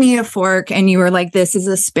showing me a fork and you were like, this is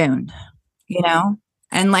a spoon,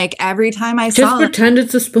 And like, every time I saw it. Just pretend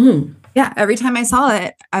it's a spoon. Yeah. Every time I saw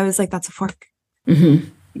it, I was like, that's a fork. Mm-hmm.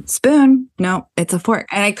 Spoon. No, it's a fork.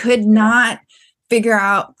 And I could not figure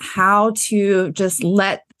out how to just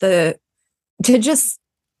just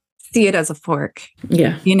see it as a fork.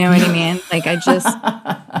 Yeah. You know what I mean? Like, I just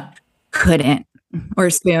couldn't, or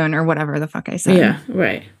spoon, or whatever the fuck I said. Yeah.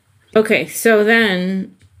 Right. Okay. So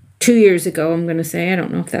then 2 years ago, I'm going to say, I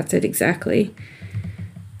don't know if that's it exactly,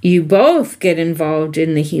 you both get involved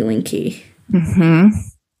in the Healing Key.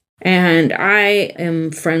 And I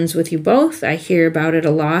am friends with you both. I hear about it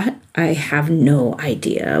a lot. I have no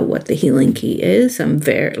idea what the Healing Key is.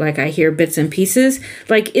 I hear bits and pieces.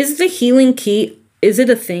 Like, is the Healing Key, is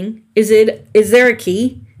it a thing? Is there a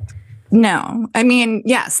key? No. I mean,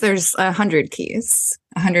 yes, there's 100 keys,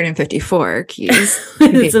 154 keys.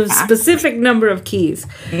 It's a specific number of keys.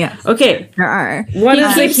 Yes. Okay. There are. What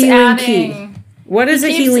is a Healing Key? What is a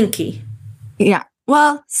Healing Key? Yeah.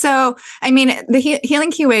 Well, so, I mean, the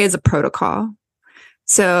Healing Key Way is a protocol.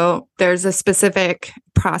 So there's a specific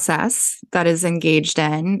process that is engaged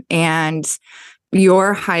in, and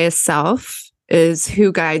your highest self is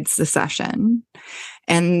who guides the session.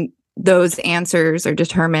 And those answers are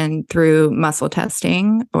determined through muscle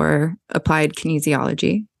testing or applied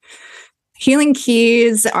kinesiology. Healing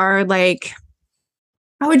keys are like,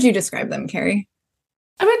 how would you describe them, Carrie?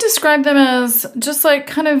 I would describe them as just like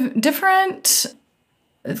kind of different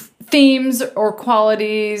themes or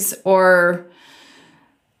qualities or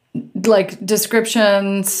like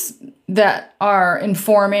descriptions that are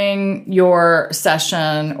informing your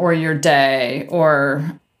session or your day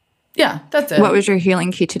or yeah, that's it. What was your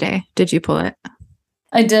healing key today? Did you pull it?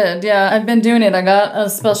 I did. Yeah, I've been doing it. I got a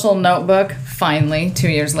special notebook finally 2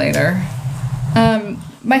 years later.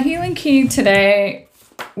 My healing key today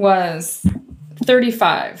was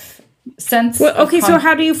 35. So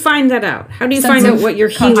how do you find that out? How do you find out what your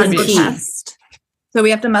healing key is? So we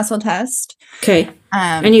have to muscle test. Okay.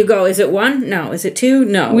 And you go, is it 1? No. Is it 2?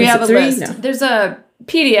 No. We is have it a 3? list. No. There's a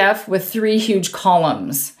PDF with 3 huge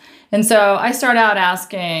columns. And so I start out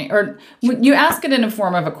asking, or you ask it in a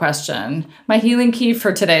form of a question. My healing key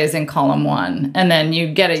for today is in column 1. And then you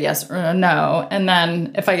get a yes or a no. And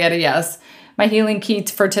then if I get a yes, my healing key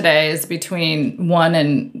for today is between 1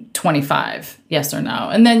 and 25, yes or no.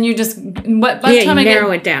 And then you just, by the time I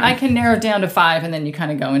narrow it down. I can narrow it down to 5, and then you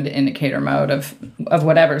kind of go into indicator mode of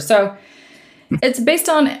whatever. So it's based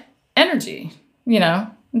on energy,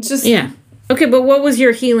 It's just yeah. Okay, but what was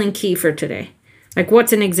your healing key for today? Like,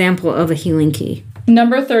 what's an example of a healing key?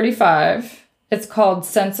 Number 35. It's called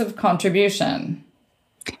sense of contribution.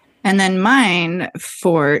 And then mine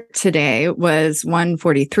for today was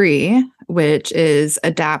 143, which is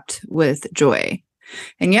adapt with joy.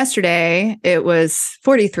 And yesterday it was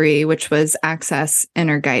 43, which was access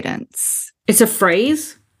inner guidance. It's a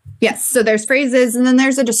phrase? Yes. So there's phrases and then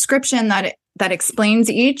there's a description that explains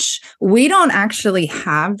each. We don't actually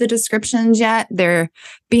have the descriptions yet. They're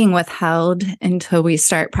being withheld until we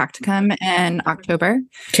start practicum in October.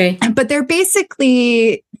 Okay. But they're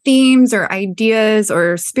basically themes or ideas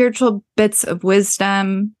or spiritual bits of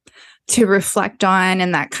wisdom to reflect on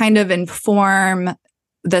and that kind of inform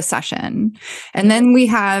the session. And then we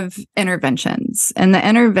have interventions. And the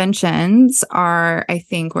interventions are, I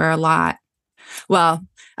think, I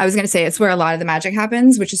was going to say it's where a lot of the magic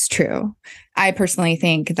happens, which is true. I personally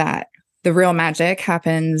think that the real magic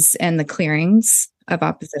happens in the clearings of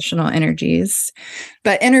oppositional energies.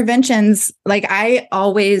 But interventions, like I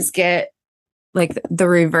always get like the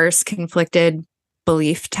reverse conflicted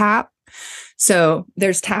belief tap. So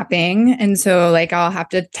there's tapping. And so like I'll have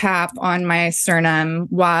to tap on my sternum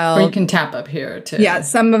while... Or you can tap up here too. Yeah,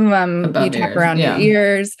 some of them you tap around your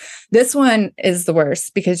ears. This one is the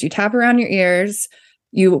worst because you tap around your ears,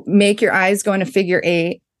 you make your eyes go into figure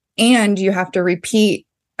 8, and you have to repeat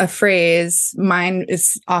a phrase. Mine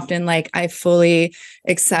is often like, I fully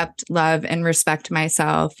accept, love, and respect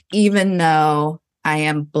myself, even though I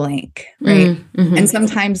am blank, right? Mm-hmm. And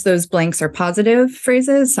sometimes those blanks are positive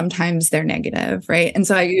phrases, sometimes they're negative, right? And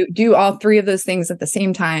so I do all 3 of those things at the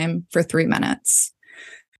same time for 3 minutes.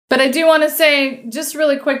 But I do want to say, just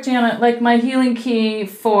really quick, Janet, like my healing key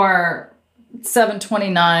for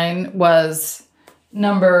 729 was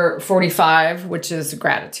number 45, which is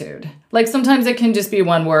gratitude. Like sometimes it can just be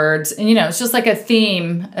one word, and it's just like a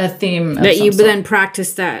theme that you then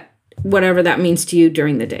practice that, whatever that means to you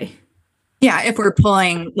during the day. Yeah, if we're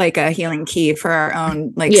pulling like a healing key for our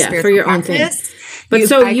own spiritual for your practice, own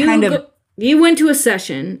thing. But you went to a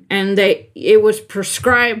session and it was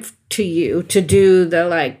prescribed to you to do the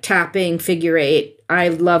like tapping figure 8. I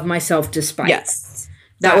love myself despite. Yes,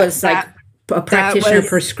 that was like a practitioner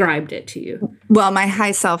prescribed it to you. Well, my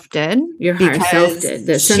high self did. Your higher self did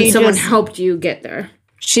this, and someone helped you get there.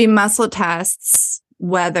 She muscle tests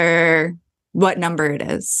what number it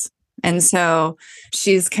is. And so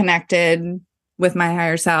she's connected with my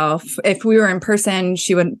higher self. If we were in person,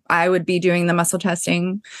 I would be doing the muscle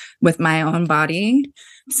testing with my own body.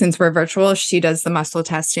 Since we're virtual, she does the muscle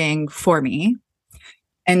testing for me.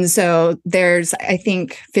 And so there's, I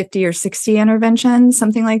think, 50 or 60 interventions,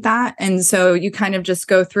 something like that. And so you kind of just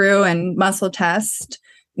go through and muscle test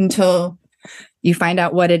until you find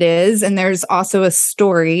out what it is. And there's also a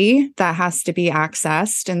story that has to be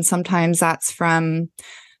accessed. And sometimes that's from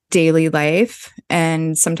daily life,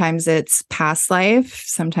 and sometimes it's past life,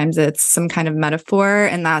 sometimes it's some kind of metaphor,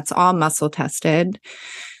 and that's all muscle tested.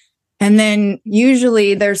 And then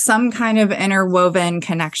usually there's some kind of interwoven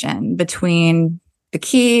connection between the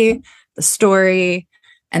key, the story,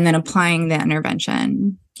 and then applying the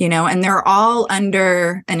intervention, and they're all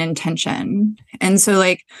under an intention. And so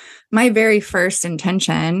like my very first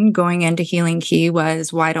intention going into Healing Key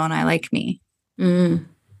was, why don't I like me?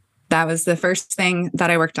 That was the first thing that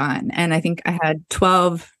I worked on. And I think I had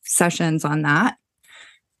 12 sessions on that.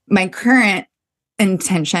 My current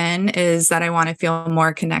intention is that I want to feel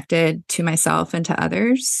more connected to myself and to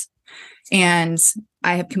others. And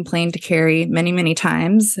I have complained to Carrie many, many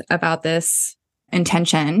times about this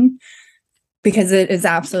intention because it is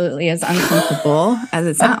absolutely as uncomfortable as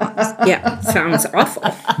it sounds. Yeah, sounds awful.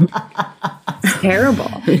 It's terrible.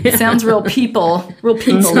 It sounds real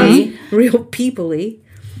people-y. Real people-y.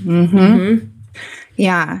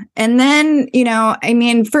 Yeah. And then, I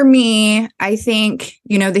mean, for me, I think,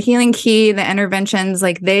 the healing key, the interventions,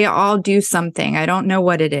 like they all do something. I don't know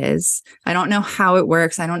what it is. I don't know how it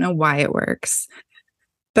works. I don't know why it works.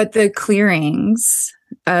 But the clearings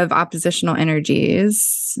of oppositional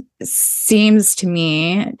energies seems to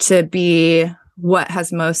me to be what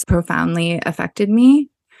has most profoundly affected me.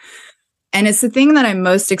 And it's the thing that I'm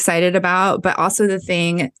most excited about, but also the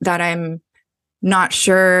thing that I'm not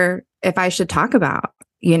sure if I should talk about.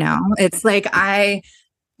 It's like I,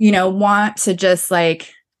 want to just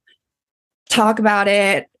like talk about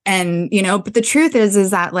it. And, but the truth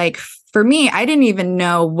is that like, for me, I didn't even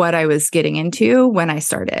know what I was getting into when I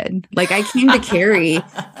started. Like I came to Carrie,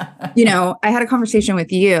 I had a conversation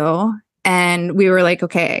with you and we were like,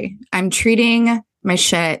 okay, I'm treating my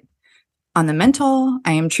shit on the mental.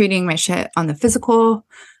 I am treating my shit on the physical.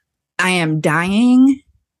 I am dying.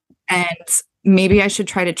 And maybe I should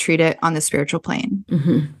try to treat it on the spiritual plane.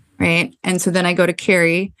 Right. And so then I go to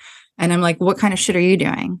Carrie and I'm like, what kind of shit are you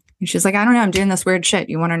doing? And she's like, I don't know. I'm doing this weird shit.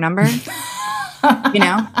 You want her number?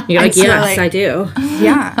 You're like, yes, I do.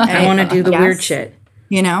 Yeah. I want to do the weird shit.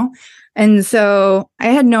 And so I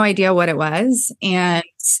had no idea what it was. And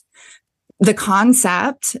the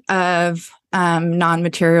concept of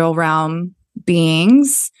non-material realm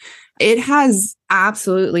beings, it has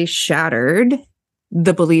absolutely shattered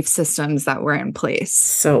the belief systems that were in place.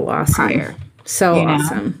 So awesome. Prior, so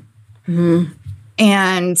awesome.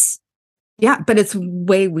 And yeah, but it's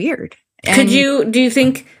way weird. And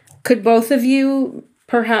could both of you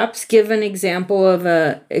perhaps give an example of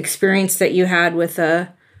a experience that you had with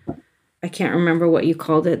I can't remember what you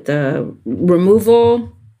called it, the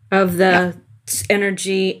removal of the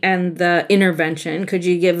energy and the intervention? Could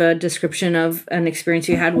you give a description of an experience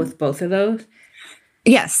you had with both of those?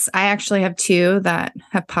 Yes, I actually have two that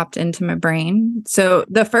have popped into my brain. So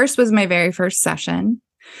the first was my very first session.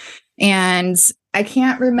 And I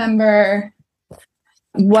can't remember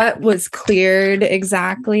what was cleared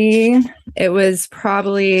exactly. It was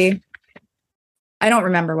probably, I don't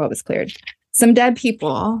remember what was cleared. Some dead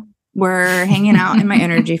people were hanging out in my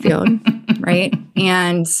energy field, right?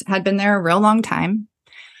 And had been there a real long time,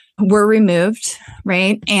 were removed,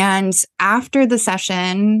 right? And after the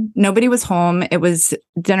session, nobody was home. It was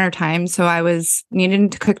dinner time. So I was needing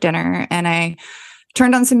to cook dinner and I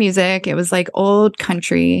turned on some music. It was like old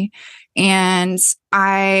country. And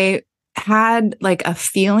I had like a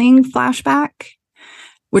feeling flashback,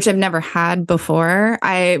 which I've never had before.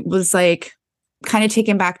 I was like kind of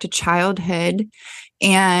taken back to childhood.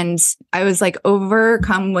 And I was like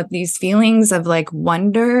overcome with these feelings of like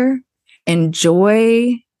wonder and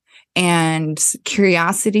joy and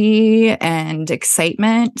curiosity and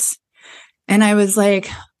excitement. And I was like,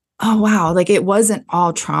 oh, wow, like it wasn't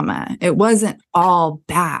all trauma. It wasn't all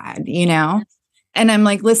bad, And I'm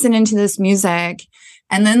like listening to this music.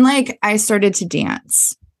 And then like I started to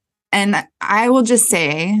dance. And I will just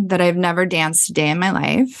say that I've never danced a day in my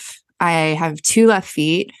life. I have 2 left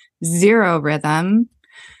feet, 0 rhythm,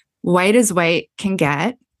 white as white can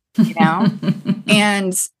get,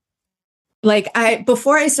 And like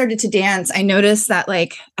before I started to dance, I noticed that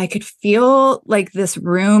like I could feel like this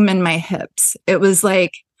room in my hips. It was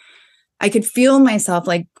like I could feel myself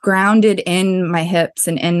like grounded in my hips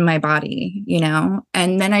and in my body,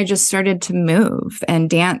 and then I just started to move and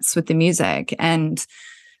dance with the music and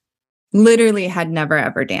literally had never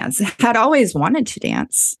ever danced. Had always wanted to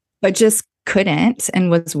dance, but just couldn't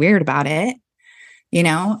and was weird about it,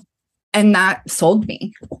 and that sold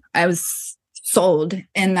me. I was sold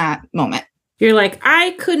in that moment. You're like,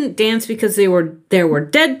 I couldn't dance because there were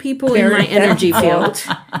dead people in my energy field.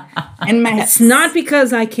 In my It's not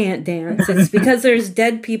because I can't dance. It's because there's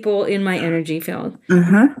dead people in my energy field.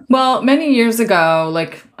 Well, many years ago,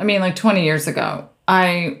 like 20 years ago,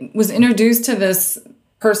 I was introduced to this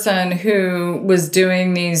person who was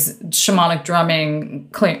doing these shamanic drumming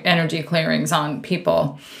energy clearings on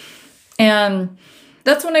people. And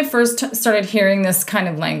that's when I first started hearing this kind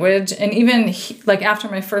of language. And even like after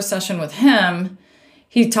my first session with him,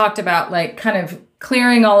 he talked about like kind of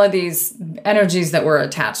clearing all of these energies that were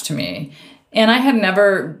attached to me. And I had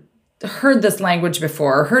never heard this language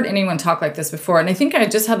before, or heard anyone talk like this before. And I think I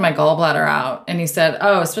just had my gallbladder out. And he said,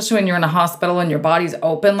 oh, especially when you're in a hospital and your body's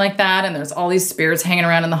open like that, and there's all these spirits hanging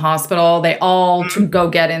around in the hospital, they all go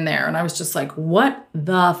get in there. And I was just like, what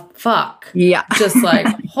the fuck? Yeah. Just like,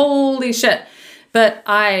 holy shit. But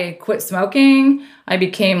I quit smoking. I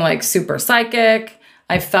became like super psychic.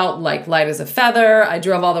 I felt like light as a feather. I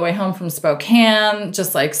drove all the way home from Spokane,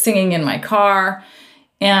 just like singing in my car.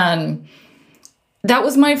 And that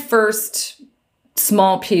was my first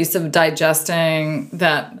small piece of digesting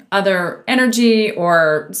that other energy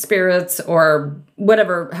or spirits or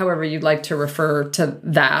whatever, however you'd like to refer to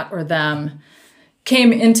that or them,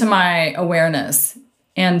 came into my awareness.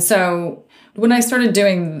 And so when I started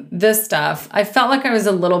doing this stuff, I felt like I was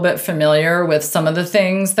a little bit familiar with some of the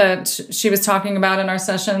things that she was talking about in our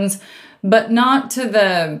sessions, but not to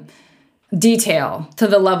the detail, to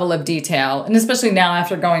the level of detail. And especially now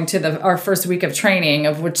after going to our first week of training,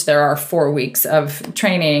 of which there are 4 weeks of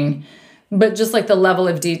training, but just like the level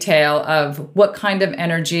of detail of what kind of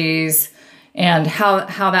energies and how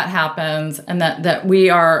that happens, and that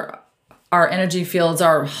our energy fields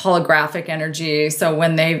are holographic energy. So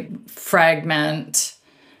when they fragment,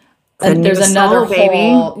 there's another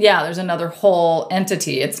whole, there's another whole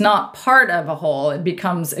entity. It's not part of a whole. It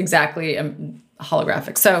becomes exactly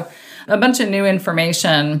holographic. So a bunch of new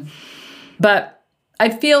information, but I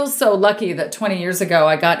feel so lucky that 20 years ago,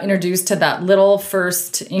 I got introduced to that little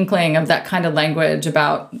first inkling of that kind of language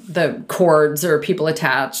about the cords or people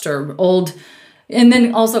attached or old, and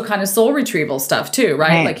then also kind of soul retrieval stuff too,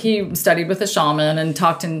 right? Like he studied with a shaman and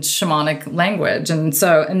talked in shamanic language. And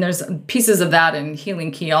there's pieces of that in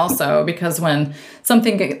Healing Key also, because when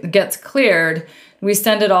something gets cleared, we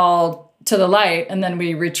send it all to the light, and then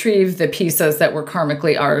we retrieve the pieces that were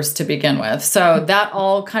karmically ours to begin with. So that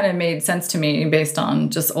all kind of made sense to me based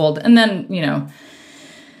on just old, and then,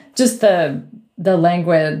 just the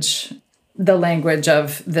language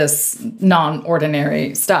of this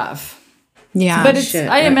non-ordinary stuff. Yeah. But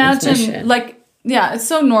I imagine it's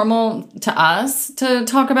so normal to us to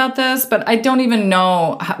talk about this, but I don't even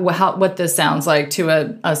know what this sounds like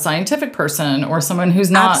to a scientific person or someone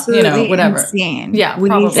who's not, absolutely whatever. Insane. Yeah,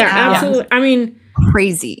 probably. Yeah, absolutely. I mean,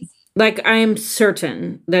 crazy. Like, I am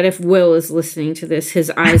certain that if Will is listening to this, his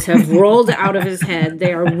eyes have rolled out of his head.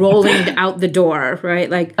 They are rolling out the door, right?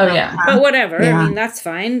 Like, oh yeah. But whatever. Yeah. I mean, that's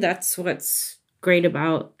fine. That's what's great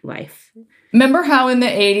about life. Remember how in the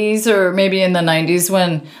 80s or maybe in the 90s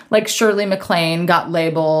when like Shirley MacLaine got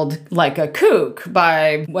labeled like a kook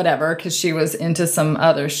by whatever because she was into some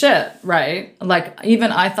other shit, right? Like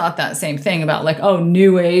even I thought that same thing about like, oh,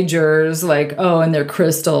 New Agers, like, oh, and their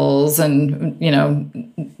crystals and,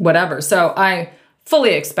 whatever. So I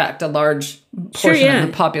fully expect a large portion of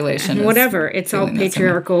the population. And whatever. It's all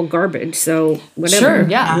patriarchal garbage. So whatever. Sure,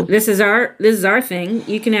 yeah. This is our thing.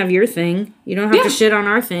 You can have your thing. You don't have to shit on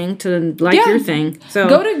our thing to like your thing. So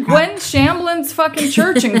go to Gwen Shamblin's fucking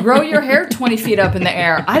church and grow your hair 20 feet up in the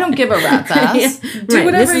air. I don't give a rat's ass. Do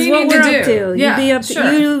whatever you need to do. Yeah,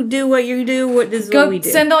 you do what you do. What we do.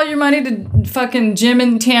 Send all your money to fucking Jim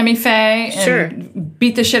and Tammy Faye and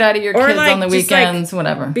beat the shit out of your kids on the weekends,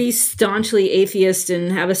 whatever. Be staunchly atheist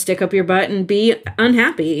and have a stick up your butt and be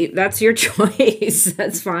unhappy. That's your choice.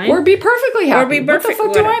 That's fine. Or be perfectly happy. Or be perfect.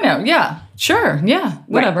 What the fuck do I know? Yeah, sure. Yeah,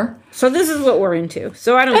 whatever. Right. So this is what we're into.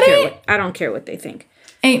 So I don't care what they think.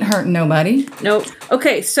 Ain't hurting nobody. Nope.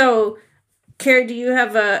 Okay, so Carrie, do you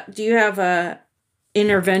have a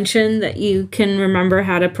intervention that you can remember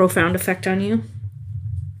had a profound effect on you?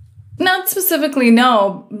 Not specifically,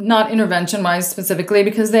 no, not intervention-wise specifically,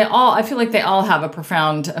 because I feel like they all have a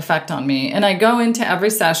profound effect on me. And I go into every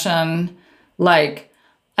session like,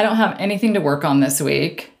 I don't have anything to work on this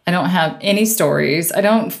week. I don't have any stories. I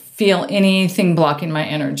don't feel anything blocking my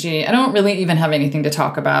energy. I don't really even have anything to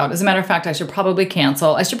talk about. As a matter of fact, I should probably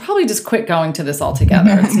cancel. I should probably just quit going to this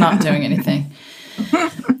altogether. It's not doing anything.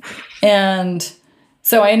 And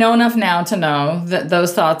so I know enough now to know that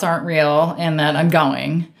those thoughts aren't real and that I'm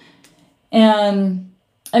going. And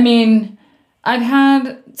I mean, I've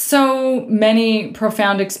had so many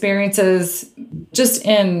profound experiences just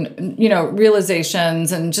in,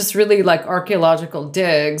 realizations and just really like archaeological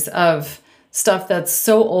digs of stuff that's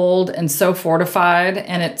so old and so fortified.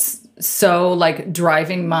 And it's so like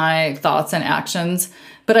driving my thoughts and actions.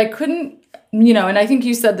 But I couldn't, and I think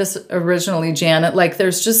you said this originally, Janet, like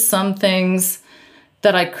there's just some things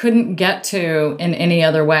that I couldn't get to in any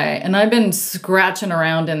other way. And I've been scratching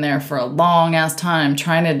around in there for a long ass time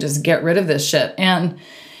trying to just get rid of this shit. And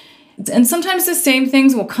And sometimes the same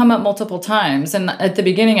things will come up multiple times. And at the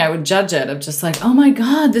beginning, I would judge it of just like, oh my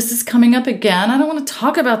God, this is coming up again. I don't want to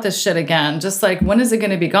talk about this shit again. Just like, when is it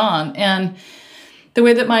going to be gone? And the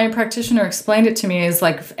way that my practitioner explained it to me is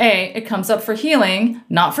like, A, it comes up for healing,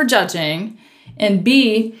 not for judging. And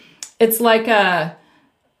B, it's like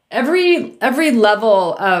every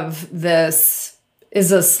level of this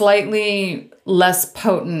is a slightly less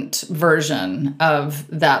potent version of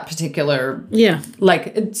that particular. Yeah.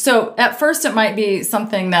 Like, so at first it might be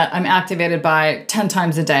something that I'm activated by 10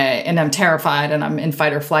 times a day and I'm terrified and I'm in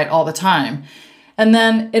fight or flight all the time. And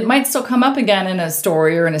then it might still come up again in a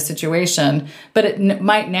story or in a situation, but it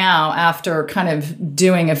might now, after kind of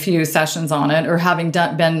doing a few sessions on it or having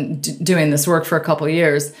been doing this work for a couple of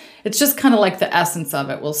years, it's just kind of like the essence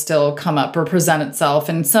of it will still come up or present itself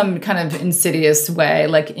in some kind of insidious way,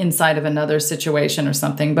 like inside of another situation or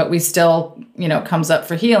something. But we still, comes up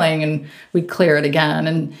for healing and we clear it again.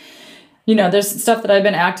 And, there's stuff that I've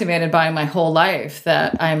been activated by my whole life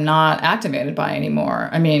that I'm not activated by anymore.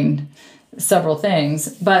 I mean, several things,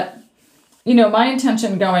 but my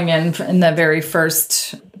intention going in the very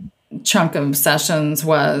first chunk of sessions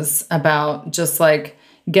was about just like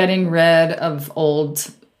getting rid of old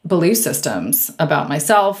belief systems about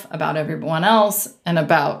myself, about everyone else, and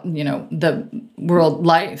about the world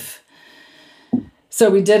life. So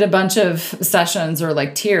we did a bunch of sessions or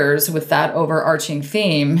like tiers with that overarching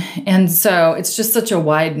theme. And so it's just such a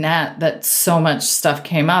wide net that so much stuff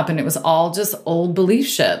came up, and it was all just old belief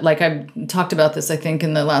shit. Like I talked about this, I think,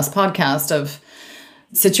 in the last podcast, of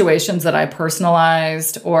situations that I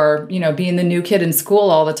personalized or, being the new kid in school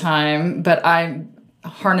all the time. But I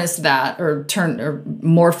harnessed that or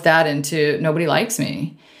morphed that into nobody likes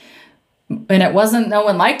me. And it wasn't no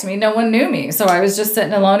one liked me, no one knew me. So I was just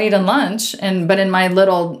sitting alone eating lunch, but in my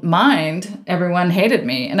little mind, everyone hated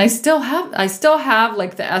me. And I still have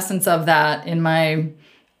like the essence of that in my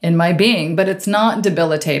being, but it's not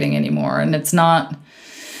debilitating anymore. And it's not.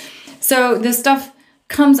 So this stuff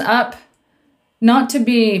comes up not to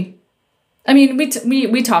be, I mean,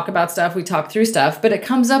 we talk about stuff, we talk through stuff, but it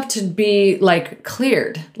comes up to be like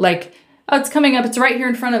cleared, like, oh, it's coming up. It's right here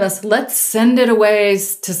in front of us. Let's send it away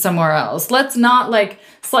to somewhere else. Let's not like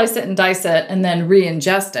slice it and dice it and then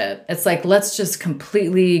re-ingest it. It's like, let's just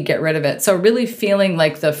completely get rid of it. So really feeling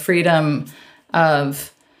like the freedom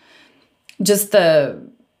of just the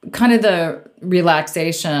kind of the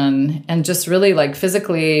relaxation and just really like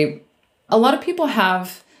physically, a lot of people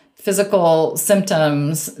have physical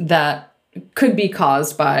symptoms that could be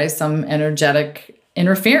caused by some energetic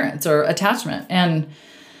interference or attachment. And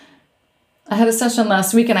I had a session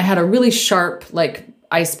last week and I had a really sharp, like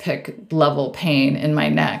ice pick level pain in my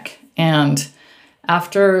neck. And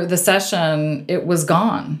after the session, it was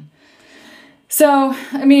gone. So,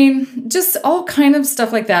 I mean, just all kind of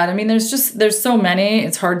stuff like that. I mean, there's so many,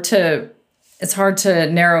 it's hard to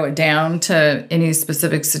narrow it down to any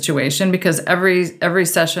specific situation because every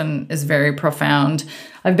session is very profound.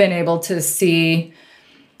 I've been able to see,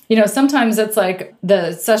 sometimes it's like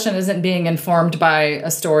the session isn't being informed by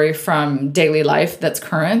a story from daily life that's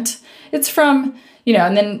current. It's from,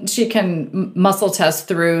 and then she can muscle test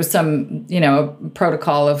through some,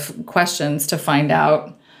 protocol of questions to find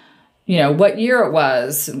out, what year it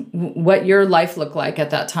was, what your life looked like at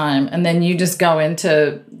that time. And then you just go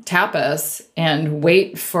into tapas and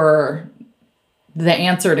wait for the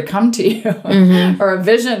answer to come to you or a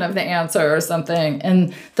vision of the answer or something.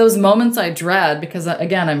 And those moments I dread because,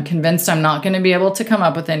 again, I'm convinced I'm not going to be able to come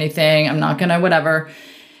up with anything. I'm not going to whatever.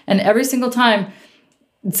 And every single time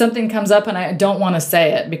something comes up and I don't want to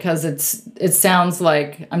say it because it sounds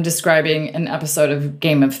like I'm describing an episode of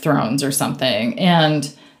Game of Thrones or something.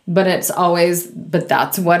 But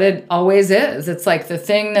that's what it always is. It's like the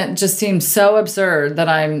thing that just seems so absurd that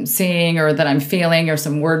I'm seeing or that I'm feeling or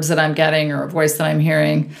some words that I'm getting or a voice that I'm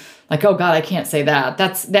hearing. Like, oh God, I can't say that.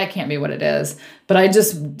 That can't be what it is. But I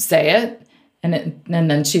just say it and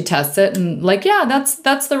then she tests it and like, yeah,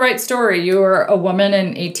 that's the right story. You were a woman in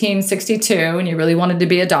 1862 and you really wanted to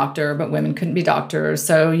be a doctor, but women couldn't be doctors.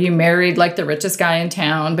 So you married like the richest guy in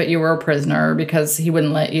town, but you were a prisoner because he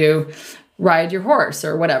wouldn't let you ride your horse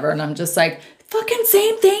or whatever. And I'm just like, fucking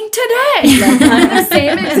same thing today. Like, I'm the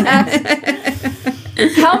same exact.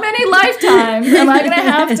 How many lifetimes am I going to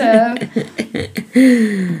have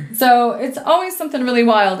to? So it's always something really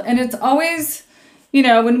wild. And it's always,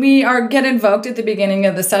 when we get invoked at the beginning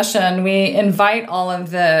of the session, we invite all of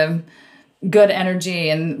the good energy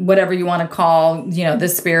and whatever you want to call, the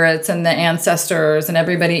spirits and the ancestors and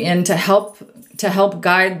everybody in to help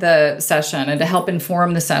guide the session and to help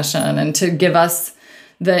inform the session and to give us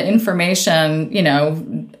the information, you know,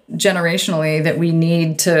 generationally that we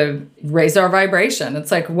need to raise our vibration.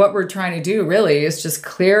 It's like what we're trying to do really is just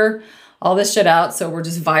clear all this shit out. So we're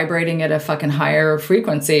just vibrating at a fucking higher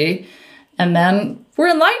frequency, and then we're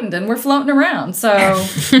enlightened and we're floating around. So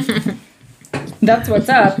that's what's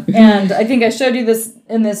up. And I think I showed you this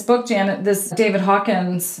in this book, Janet. This David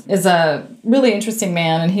Hawkins is a really interesting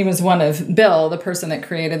man, and he was one of Bill, the person that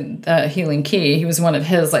created the Healing Key. He was one of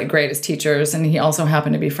his like greatest teachers, and he also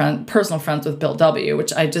happened to be personal friends with Bill W.,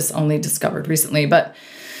 which I just only discovered recently. But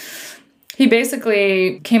he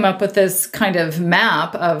basically came up with this kind of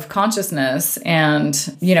map of consciousness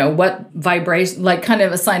and, you know, what vibration, like kind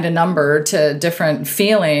of assigned a number to different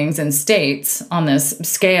feelings and states on this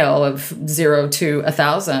scale of 0 to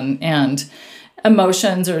 1,000. And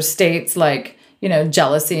emotions or states like, you know,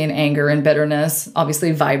 jealousy and anger and bitterness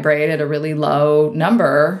obviously vibrate at a really low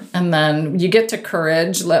number. And then you get to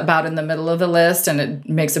courage about in the middle of the list, and it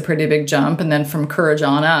makes a pretty big jump. And then from courage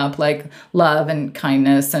on up, like love and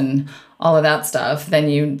kindness and all of that stuff, then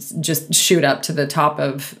you just shoot up to the top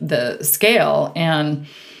of the scale. And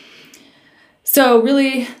so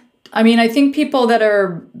really, I mean, I think people that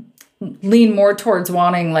are lean more towards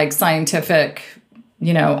wanting like scientific,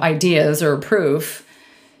 you know, ideas or proof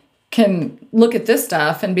can look at this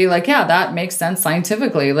stuff and be like, yeah, that makes sense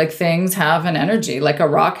scientifically. Like things have an energy, like a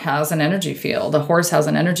rock has an energy field, a horse has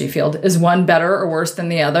an energy field. Is one better or worse than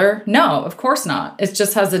the other? No, of course not. It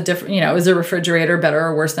just has a different, you know, is a refrigerator better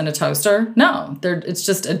or worse than a toaster? No, it's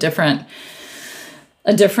just a different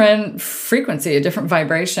frequency, a different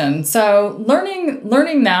vibration. So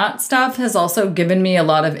learning that stuff has also given me a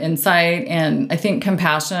lot of insight and I think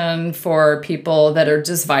compassion for people that are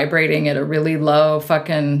just vibrating at a really low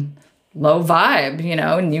vibe, you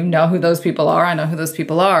know, and you know who those people are. I know who those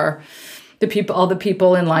people are. All the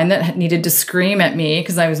people in line that needed to scream at me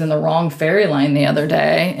because I was in the wrong ferry line the other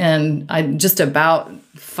day, and I just about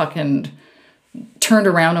fucking turned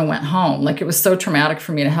around and went home. Like it was so traumatic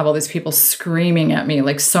for me to have all these people screaming at me,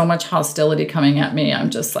 like so much hostility coming at me. I'm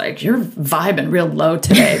just like, you're vibing real low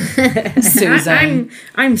today, Susan.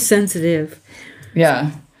 I'm sensitive.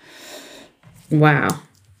 Yeah. Wow.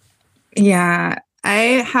 Yeah. I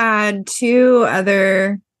had two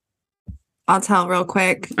other, I'll tell real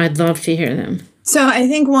quick. I'd love to hear them. So I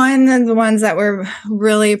think one of the ones that were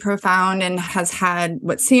really profound and has had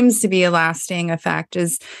what seems to be a lasting effect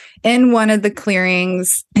is in one of the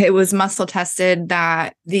clearings, it was muscle tested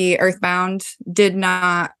that the earthbound did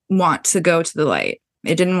not want to go to the light.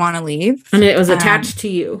 It didn't want to leave. And it was attached to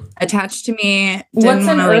you. Attached to me. What's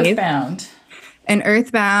an earthbound? An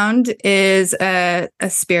earthbound is a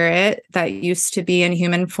spirit that used to be in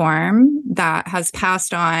human form that has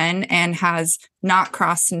passed on and has not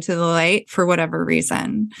crossed into the light for whatever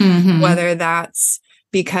reason. Mm-hmm. Whether that's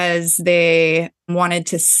because they wanted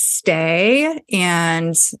to stay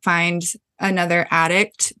and find another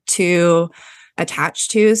addict to attach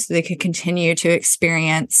to so they could continue to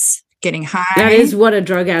experience getting high. That is what a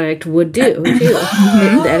drug addict would do, too.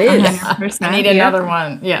 That is. 100%. I need another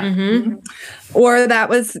one. Yeah. Mm-hmm. Or that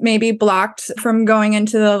was maybe blocked from going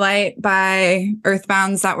into the light by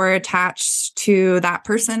earthbounds that were attached to that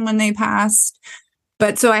person when they passed.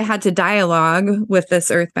 But so I had to dialogue with this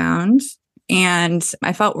earthbound. And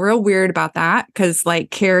I felt real weird about that because like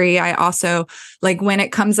Carrie, I also like when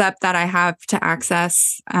it comes up that I have to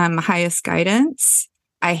access highest guidance,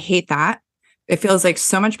 I hate that. It feels like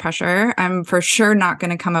so much pressure. I'm for sure not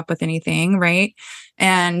going to come up with anything, right?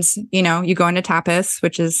 And, you know, you go into tapas,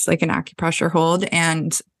 which is like an acupressure hold,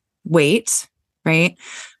 and wait, right?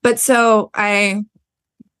 But so I,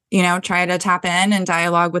 you know, try to tap in and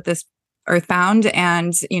dialogue with this earthbound.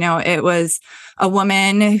 And, you know, it was a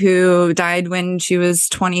woman who died when she was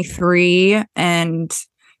 23 and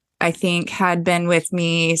I think had been with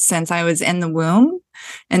me since I was in the womb.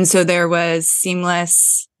 And so there was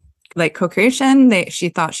seamless like co-creation. She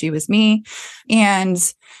thought she was me, and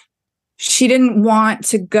she didn't want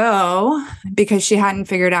to go because she hadn't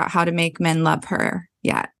figured out how to make men love her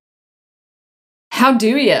yet. How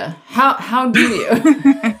do you? How do you?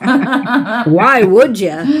 Why would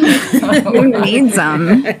you? Who needs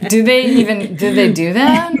them? Do they do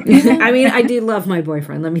that? I mean, I do love my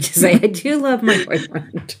boyfriend. Let me just say, I do love my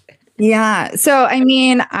boyfriend. Yeah. So, I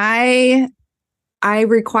mean, I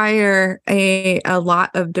require a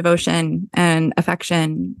lot of devotion and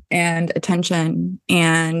affection and attention.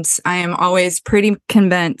 And I am always pretty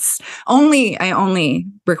convinced I only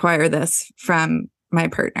require this from my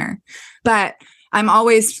partner, but I'm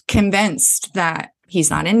always convinced that he's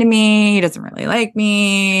not into me. He doesn't really like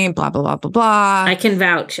me, blah, blah, blah, blah, blah. I can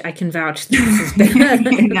vouch. This has been,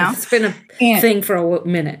 it's been a thing for a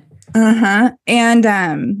minute. Uh-huh.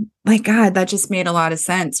 And like God, that just made a lot of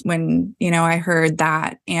sense when, I heard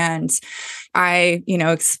that. And I,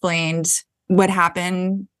 explained what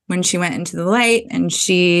happened when she went into the light and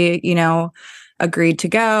she, agreed to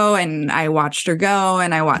go, and I watched her go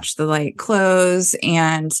and I watched the light close,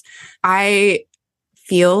 and I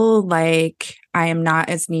feel like I am not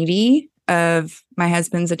as needy of my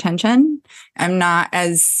husband's attention. I'm not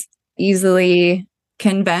as easily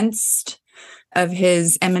convinced of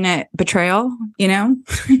his imminent betrayal, and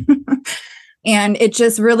it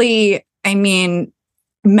just really,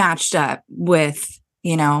 matched up with,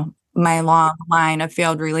 my long line of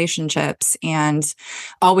failed relationships and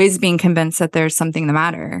always being convinced that there's something the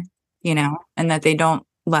matter, and that they don't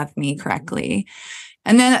love me correctly.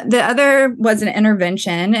 And then the other was an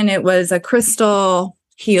intervention, and it was a crystal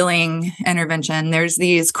healing intervention. There's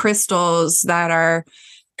these crystals that are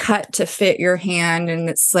cut to fit your hand, and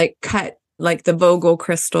it's like cut like the Vogel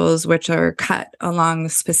crystals, which are cut along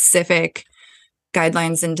specific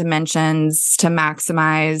guidelines and dimensions to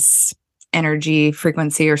maximize energy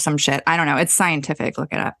frequency or some shit. I don't know. It's scientific.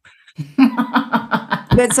 Look it up.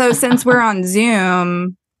 But so since we're on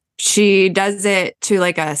Zoom, she does it to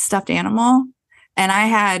like a stuffed animal. And I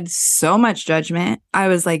had so much judgment. I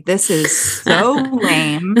was like, this is so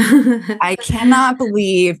lame. I cannot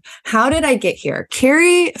believe, how did I get here?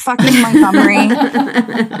 Carrie fucking Montgomery.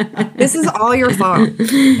 This is all your fault,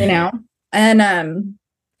 And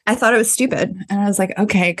I thought it was stupid. And I was like,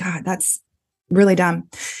 okay, God, that's really dumb.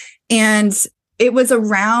 And it was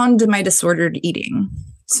around my disordered eating.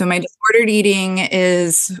 So my disordered eating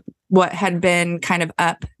is what had been kind of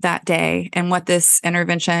up that day and what this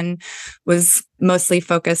intervention was mostly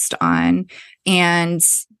focused on. And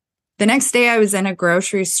the next day I was in a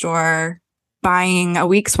grocery store buying a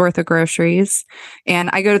week's worth of groceries. And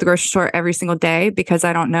I go to the grocery store every single day because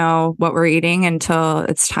I don't know what we're eating until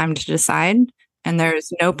it's time to decide. And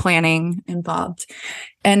there's no planning involved.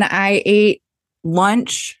 And I ate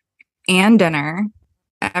lunch and dinner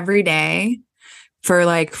every day for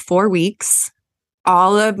like 4 weeks.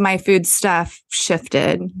 All of my food stuff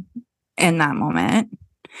shifted in that moment.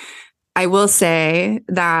 I will say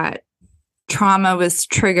that trauma was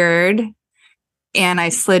triggered and I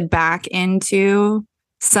slid back into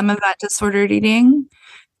some of that disordered eating,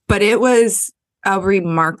 but it was a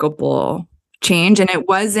remarkable change. And it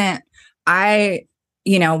wasn't,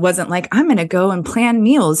 wasn't like, I'm going to go and plan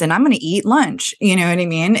meals and I'm going to eat lunch. You know what I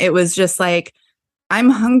mean? It was just like, I'm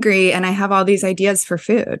hungry and I have all these ideas for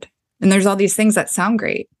food. And there's all these things that sound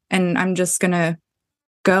great. And I'm just going to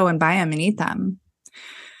go and buy them and eat them.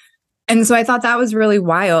 And so I thought that was really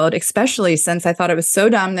wild, especially since I thought it was so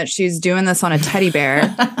dumb that she's doing this on a teddy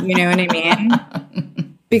bear. You know what I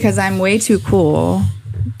mean? Because I'm way too cool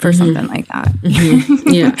for something like that.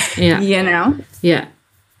 Yeah. Yeah.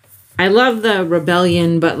 I love the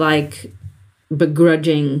rebellion, but like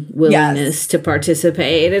begrudging willingness to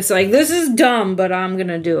participate. It's like, this is dumb, but I'm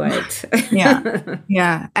gonna do it.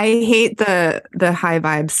 Yeah. I hate the high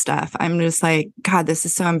vibe stuff. I'm just like, God, this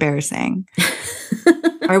is so embarrassing.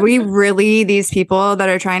 Are we really these people that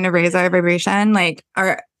are trying to raise our vibration?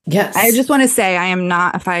 Yes. I just want to say I am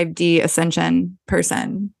not a 5D ascension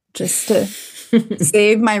person, just to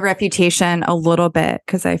save my reputation a little bit,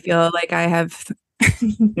 because I feel like I have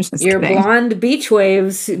your blonde beach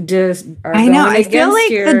waves just are I know. I feel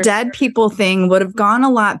like your... the dead people thing would have gone a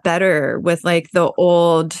lot better with like the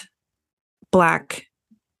old black,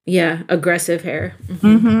 aggressive hair.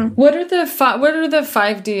 What are the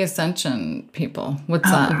 5D ascension people? What's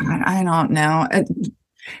that? God, I don't know.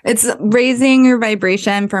 It's raising your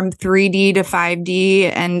vibration from 3D to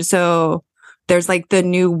 5D, and so there's like the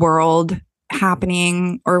new world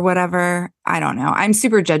happening or whatever. I don't know. I'm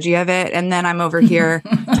super judgy of it, and then I'm over here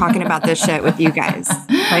talking about this shit with you guys,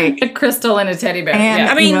 like a crystal and a teddy bear. And,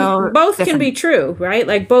 I mean, both can be true, right?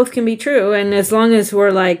 Like both can be true, and as long as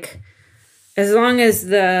we're like, as long as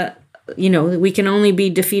we can only be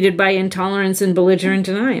defeated by intolerance and belligerent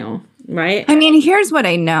denial, right? I mean, here's what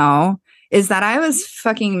I know is that I was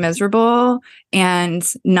fucking miserable and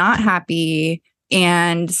not happy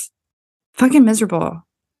and fucking miserable.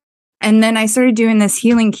 And then I started doing this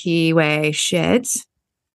healing key way shit,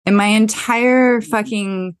 and my entire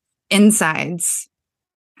fucking insides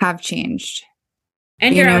have changed.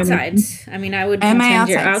 And your outsides. I mean, I would contend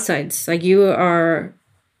your outsides. Like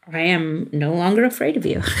I am no longer afraid of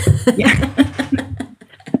you. Yeah.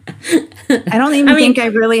 I don't even think I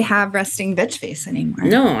really have resting bitch face anymore.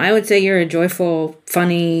 No, I would say you're a joyful,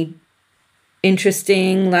 funny,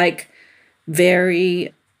 interesting, like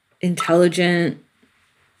very intelligent,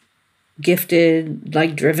 gifted,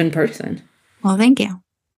 like driven person. Well, thank you.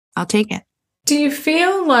 I'll take it. Do you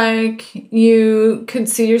feel like you could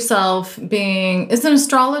see yourself being, is an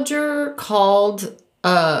astrologer called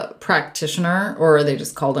a practitioner, or are they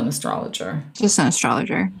just called an astrologer? Just an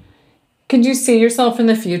astrologer. Could you see yourself in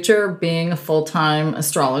the future being a full-time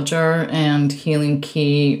astrologer and healing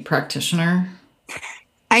key practitioner?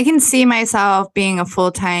 I can see myself being a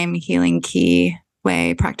full-time healing key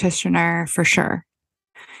way practitioner for sure.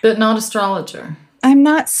 But not astrologer. I'm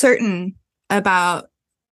not certain about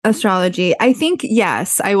astrology. I think,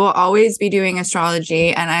 yes, I will always be doing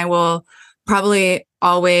astrology, and I will probably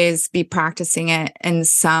always be practicing it in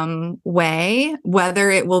some way, whether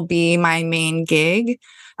it will be my main gig.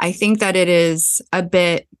 I think that it is a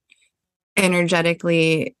bit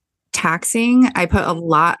energetically taxing. I put a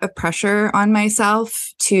lot of pressure on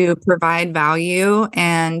myself to provide value.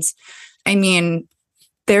 And I mean,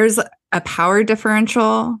 there's a power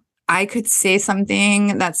differential. I could say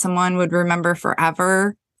something that someone would remember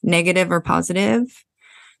forever, negative or positive.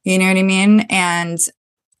 You know what I mean? And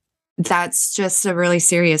that's just a really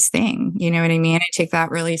serious thing. You know what I mean? I take that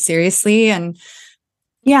really seriously. And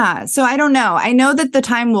yeah, so I don't know. I know that the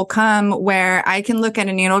time will come where I can look at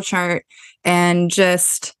a natal chart and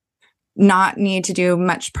just not need to do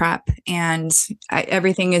much prep, and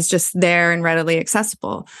everything is just there and readily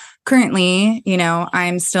accessible. Currently, you know,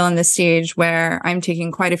 I'm still in the stage where I'm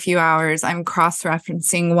taking quite a few hours. I'm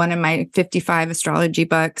cross-referencing one of my 55 astrology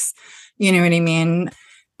books. You know what I mean?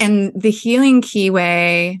 And the healing key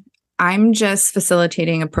way, I'm just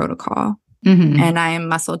facilitating a protocol. And I am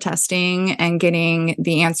muscle testing and getting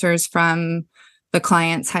the answers from the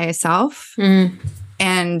client's highest self.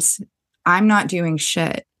 And I'm not doing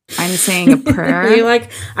shit. I'm saying a prayer. You're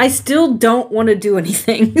like, I still don't want to do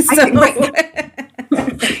anything. So.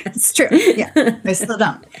 It's true. Yeah, I still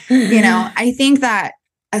don't. You know, I think that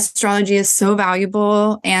astrology is so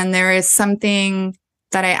valuable, and there is something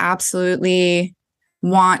that I absolutely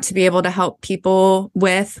want to be able to help people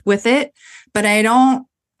with it. But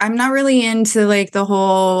I'm not really into like the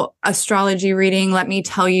whole astrology reading. Let me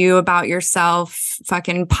tell you about yourself,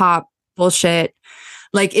 fucking pop bullshit.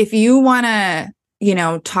 Like, if you want to, you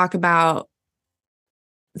know, talk about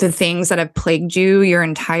the things that have plagued you your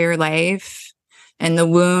entire life, and the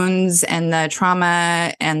wounds and the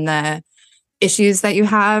trauma and the issues that you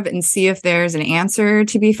have, and see if there's an answer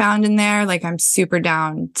to be found in there, like, I'm super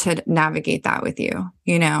down to navigate that with you,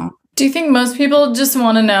 you know? Do you think most people just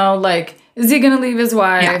want to know, like, is he going to leave his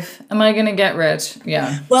wife? Yeah. Am I going to get rich?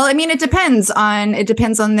 Yeah. Well, I mean, it depends on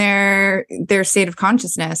their state of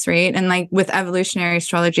consciousness, right? And like with evolutionary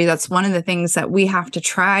astrology, that's one of the things that we have to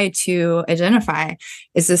try to identify.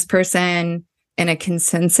 Is this person in a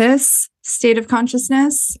consensus state of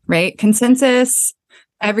consciousness, right? Consensus,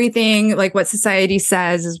 everything like what society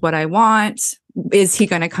says is what I want. Is he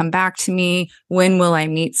going to come back to me? When will I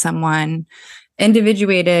meet someone?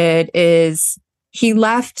 Individuated is he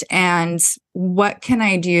left, and what can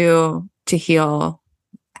I do to heal?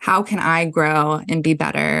 How can I grow and be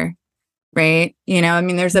better? Right? You know, I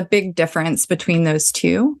mean, there's a big difference between those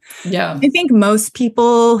two. Yeah. I think most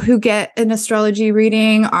people who get an astrology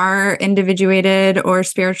reading are individuated or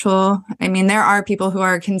spiritual. I mean, there are people who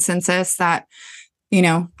are consensus that, you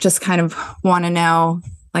know, just kind of want to know,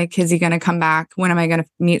 like, is he going to come back? When am I going to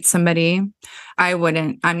meet somebody?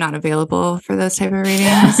 I'm not available for those type of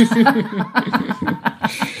readings.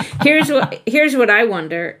 Here's what I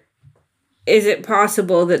wonder. Is it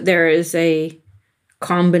possible that there is a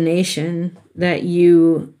combination that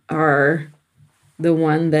you are the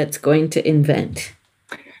one that's going to invent?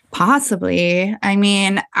 Possibly. I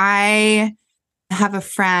mean, I have a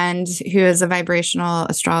friend who is a vibrational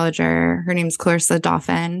astrologer. Her name's Clarissa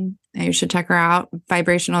Dauphin. You should check her out.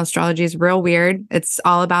 Vibrational astrology is real weird. It's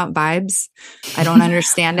all about vibes. I don't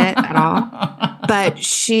understand it at all. But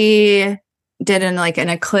she did an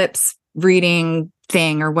eclipse reading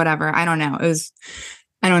thing or whatever. I don't know.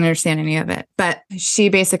 I don't understand any of it. But she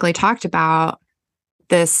basically talked about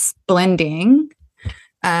this blending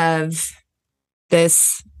of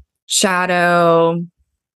this shadow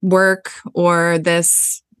work or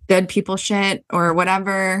this dead people shit or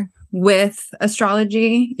whatever with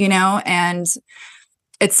astrology, you know, and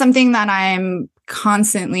it's something that I'm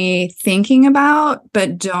constantly thinking about,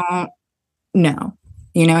 but don't know.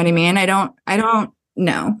 You know what I mean? I don't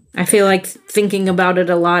know. I feel like thinking about it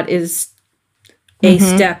a lot is a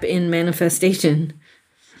step in manifestation.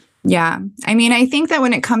 Yeah. I mean, I think that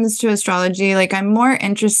when it comes to astrology, like, I'm more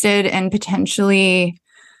interested in potentially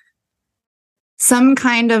some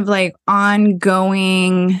kind of like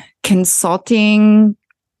ongoing consulting,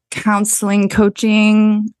 counseling,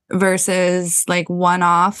 coaching versus like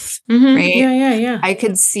one-off, Mhm. right? Yeah. I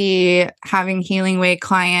could see having Healing Way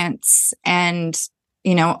clients and,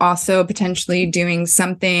 also potentially doing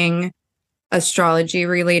something astrology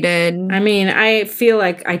related. I mean, I feel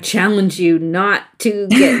like I challenge you not to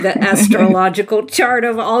get the astrological chart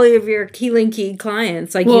of all of your Healing Key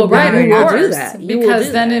clients. Like, Well, you right, will of do course, that. You will because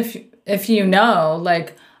do then that. if you know,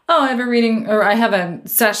 like, oh, I have a reading or I have a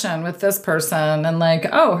session with this person, and like,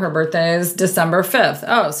 oh, her birthday is December 5th.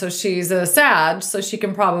 Oh, so she's a Sag, so she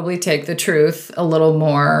can probably take the truth a little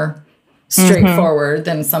more straightforward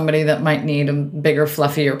than somebody that might need a bigger,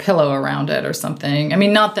 fluffier pillow around it or something. I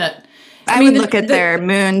mean, not that. I would look at their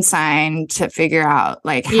moon sign to figure out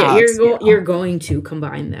like how you're going to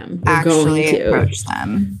combine them. You're actually going to approach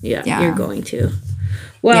them. Yeah, you're going to.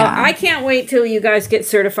 Well, I can't wait till you guys get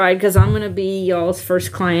certified because I'm going to be y'all's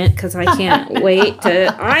first client because I can't wait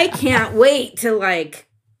to like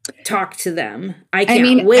talk to them. I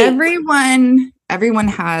can't wait. Everyone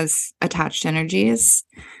has attached energies.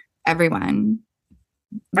 Everyone.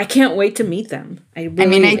 I can't wait to meet them. I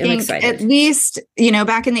think excited. At least,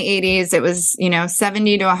 back in the 80s, it was,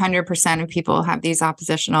 70 to 100% of people have these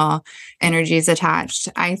oppositional energies attached.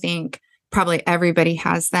 I think probably everybody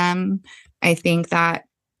has them. I think that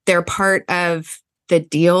they're part of the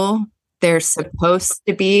deal. They're supposed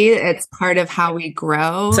to be. It's part of how we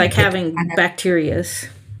grow. It's like having bacterias.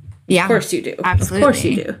 Yeah. Of course you do. Absolutely. Of course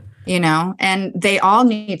you do. And they all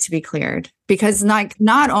need to be cleared because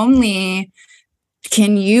not only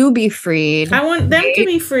can you be freed, I want them to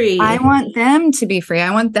be free. I want them to be free.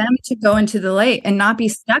 I want them to go into the light and not be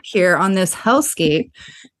stuck here on this hellscape.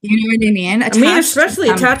 You know what I mean? Especially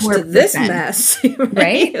attached to this mess,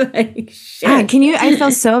 right? Like, shit. I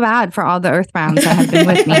feel so bad for all the earthbounds that have been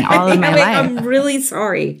with me all of my life. I'm really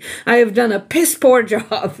sorry. I have done a piss poor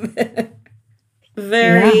job.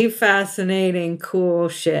 Very fascinating, cool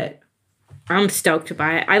shit. I'm stoked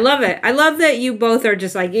by it. I love it. I love that you both are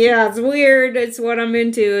just like, yeah, it's weird. It's what I'm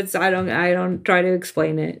into. I don't try to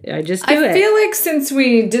explain it. I just do it. I feel like since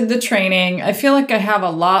we did the training, I feel like I have a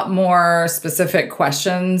lot more specific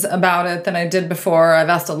questions about it than I did before. I've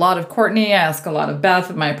asked a lot of Courtney. I ask a lot of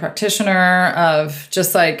Beth, my practitioner, of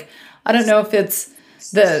just like, I don't know if it's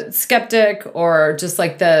the skeptic or just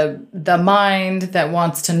like the mind that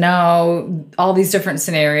wants to know all these different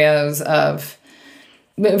scenarios of,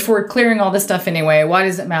 if we're clearing all this stuff anyway, why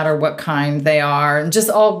does it matter what kind they are? And just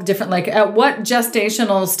all different, like at what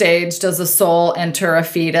gestational stage does a soul enter a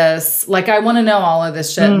fetus? Like, I want to know all of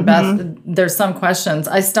this shit. And Beth, there's some questions.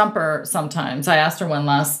 I stump her sometimes. I asked her one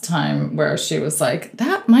last time where she was like,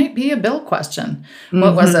 that might be a Bill question.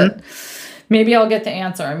 What was it? Maybe I'll get the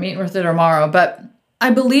answer. I'm meeting with her tomorrow. But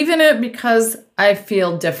I believe in it because I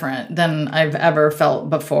feel different than I've ever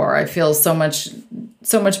felt before. I feel so much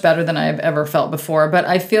better than I've ever felt before. But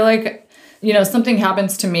I feel like, something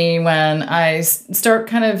happens to me when I start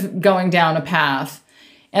kind of going down a path,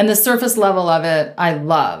 and the surface level of it, I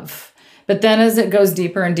love. But then as it goes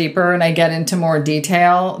deeper and deeper and I get into more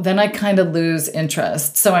detail, then I kind of lose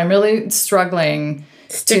interest. So I'm really struggling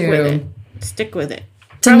Stick with it.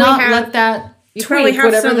 To not let that tweak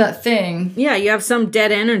whatever that thing. Yeah, you have some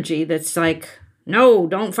dead energy that's like, no,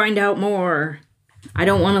 don't find out more. I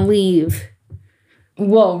don't want to leave.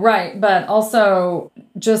 Well, right, but also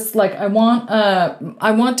just like I want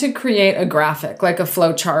to create a graphic, like a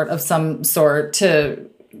flow chart of some sort to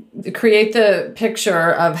create the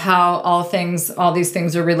picture of how all these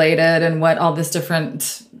things are related and what all this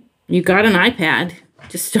different. You got an iPad.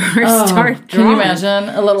 Just start drawing. Can you imagine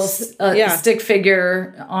a little stick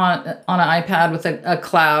figure on an iPad with a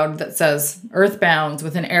cloud that says Earthbound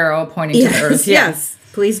with an arrow pointing to the Earth? Yes.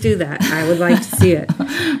 Please do that. I would like to see it.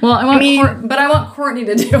 Well, I want Courtney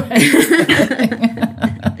to do it.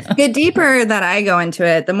 The deeper that I go into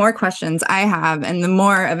it, the more questions I have and the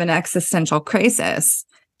more of an existential crisis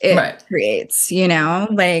it creates,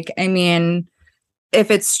 Like, I mean,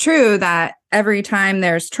 if it's true that every time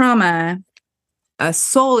there's trauma, a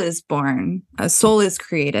soul is born, a soul is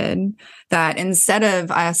created, that instead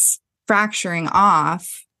of us fracturing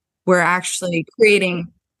off, we're actually creating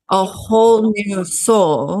a whole new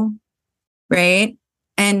soul, right?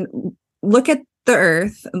 And look at the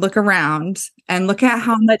earth, look around, and look at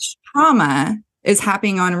how much trauma is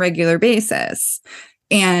happening on a regular basis.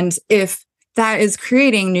 And if that is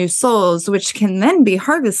creating new souls, which can then be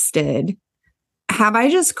harvested, have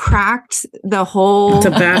I just cracked the whole It's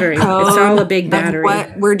a battery. It's all a big battery.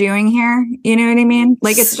 What we're doing here? You know what I mean?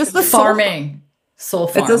 Like, it's just the farming. Soul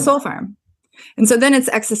farm. It's a soul farm. And so then it's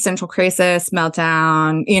existential crisis,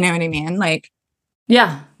 meltdown, you know what I mean? Like,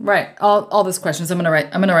 Yeah, right. All those questions. I'm gonna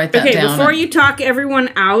write that Okay, down. before you talk everyone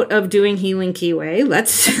out of doing Healing Keyway,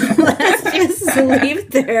 let's just leave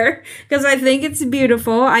it there because I think it's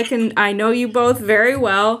beautiful. I know you both very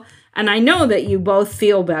well, and I know that you both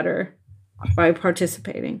feel better by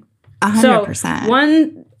participating. 100%.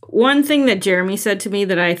 So one thing that Jeremy said to me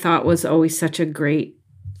that I thought was always such a great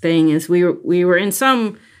thing is we were in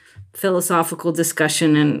some philosophical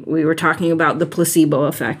discussion and we were talking about the placebo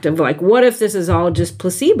effect of like, what if this is all just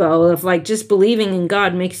placebo, if like just believing in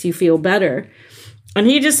God makes you feel better. And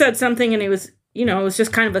he just said something and it was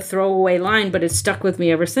just kind of a throwaway line, but it stuck with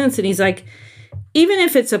me ever since. And he's like, even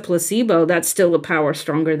if it's a placebo, that's still a power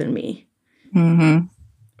stronger than me. Mm-hmm.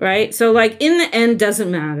 Right? So like in the end, doesn't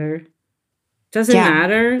matter. Doesn't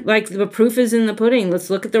matter. Like the proof is in the pudding. Let's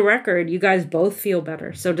look at the record. You guys both feel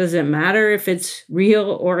better. So does it matter if it's real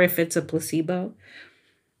or if it's a placebo?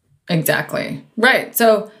 Exactly. Right.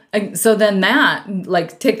 So then that,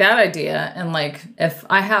 like, take that idea and like, if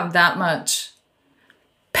I have that much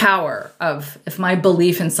power if my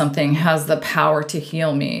belief in something has the power to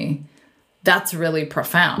heal me, that's really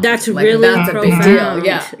profound. That's like, really that's profound. A big deal.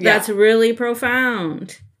 Yeah. That's really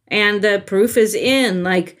profound. And the proof is in,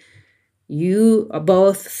 like, you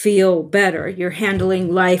both feel better. You're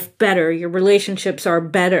handling life better. Your relationships are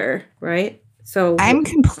better, right? So I'm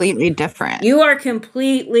completely different. You are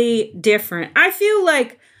completely different. I feel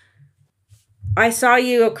like I saw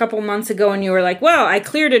you a couple months ago and you were like, well, I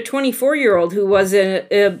cleared a 24-year-old who was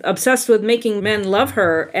obsessed with making men love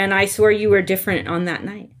her. And I swear you were different on that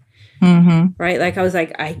night. Mm-hmm. Right? Like I was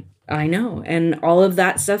like, I know. And all of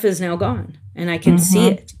that stuff is now gone. And I can see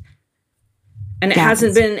it. And it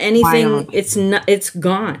hasn't been anything. Wild. It's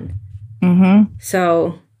gone. Mm-hmm.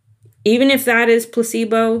 So even if that is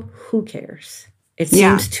placebo, who cares? It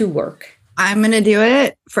seems to work. I'm going to do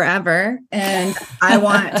it forever. And I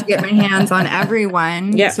want to get my hands on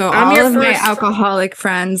everyone. Yeah. So all of my alcoholic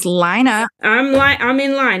friends line up. I'm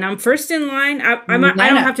in line. I'm first in line. I don't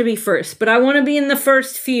have to be first, but I want to be in the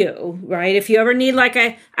first few, right? If you ever need, like,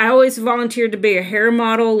 I always volunteered to be a hair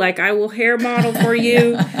model. Like, I will hair model for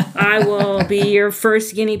you. I will be your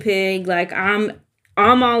first guinea pig. Like, I'm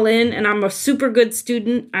all in, and I'm a super good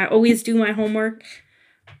student. I always do my homework.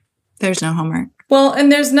 There's no homework. Well,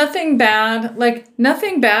 and there's nothing bad, like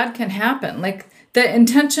nothing bad can happen. Like the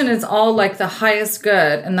intention is all like the highest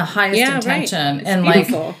good and the highest intention. Right. And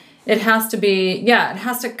beautiful. Like it has to be, it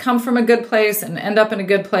has to come from a good place and end up in a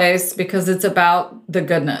good place because it's about the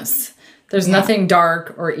goodness. There's nothing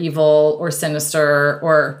dark or evil or sinister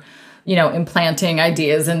or, implanting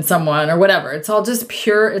ideas in someone or whatever. It's all just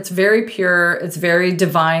pure. It's very pure. It's very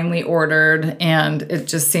divinely ordered. And it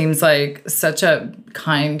just seems like such a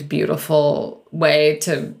kind, beautiful way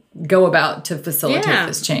to go about to facilitate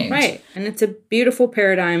this change. Right. And it's a beautiful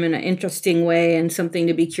paradigm and an interesting way and something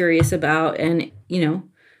to be curious about. And,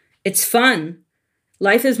 it's fun.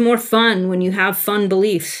 Life is more fun when you have fun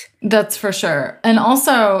beliefs. That's for sure. And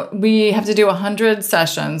also, we have to do 100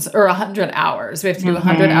 sessions or 100 hours. We have to do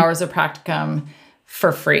 100 hours of practicum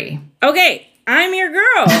for free. Okay, I'm your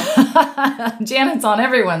girl. Janet's on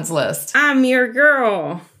everyone's list. I'm your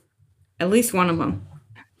girl. At least one of them.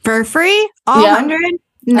 For free? All 100?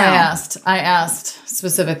 No. I asked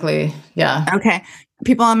specifically. Yeah. Okay.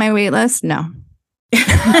 People on my wait list? No.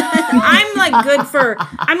 I'm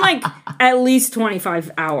like at least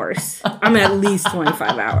 25 hours. I'm at least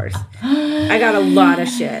 25 hours. I got a lot of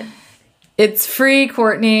shit. It's free,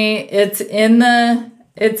 Courtney. It's in the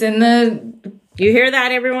You hear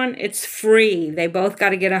that, everyone? It's free. They both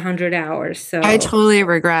got to get 100 hours. So I totally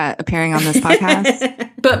regret appearing on this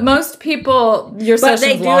podcast. But most people, your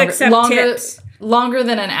sessions tips. longer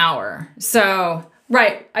than an hour. So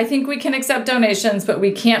right. I think we can accept donations, but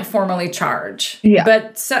we can't formally charge. Yeah.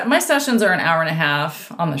 But my sessions are an hour and a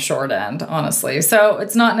half on the short end, honestly. So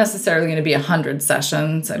it's not necessarily going to be 100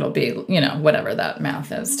 sessions. It'll be, whatever that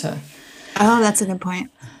math is to. Oh, that's a good point.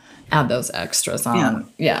 Add those extras on.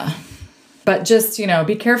 Yeah. But just,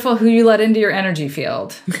 be careful who you let into your energy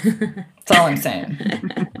field. That's all I'm saying.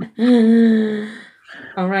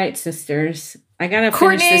 All right, sisters. I gotta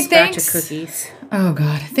finish this batch of cookies. Oh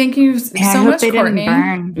God! Thank you so much, Courtney.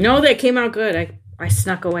 No, they came out good. I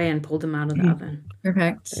snuck away and pulled them out of the oven.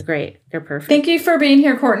 Perfect. They're great. They're perfect. Thank you for being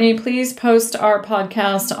here, Courtney. Please post our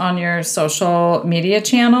podcast on your social media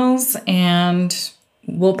channels, and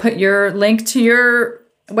we'll put your link to your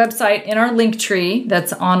website in our link tree.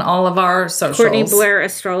 That's on all of our socials.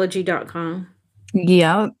 CourtneyBlairAstrology.com.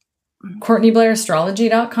 Yep.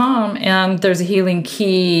 CourtneyBlairAstrology.com, and there's a Healing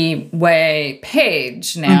Keyway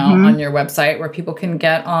page now on your website where people can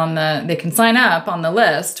get on they can sign up on the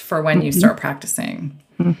list for when you start practicing.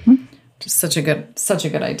 Just such a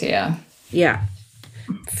good idea. Yeah.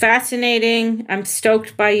 Fascinating. I'm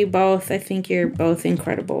stoked by you both. I think you're both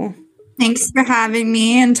incredible. Thanks for having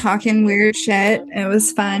me and talking weird shit. It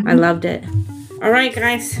was fun. I loved it. All right,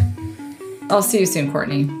 guys. I'll see you soon,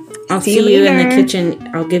 Courtney. I'll see you in the kitchen.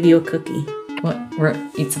 I'll give you a cookie. We'll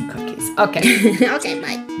eat some cookies. Okay. Okay,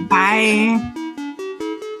 bye. Bye.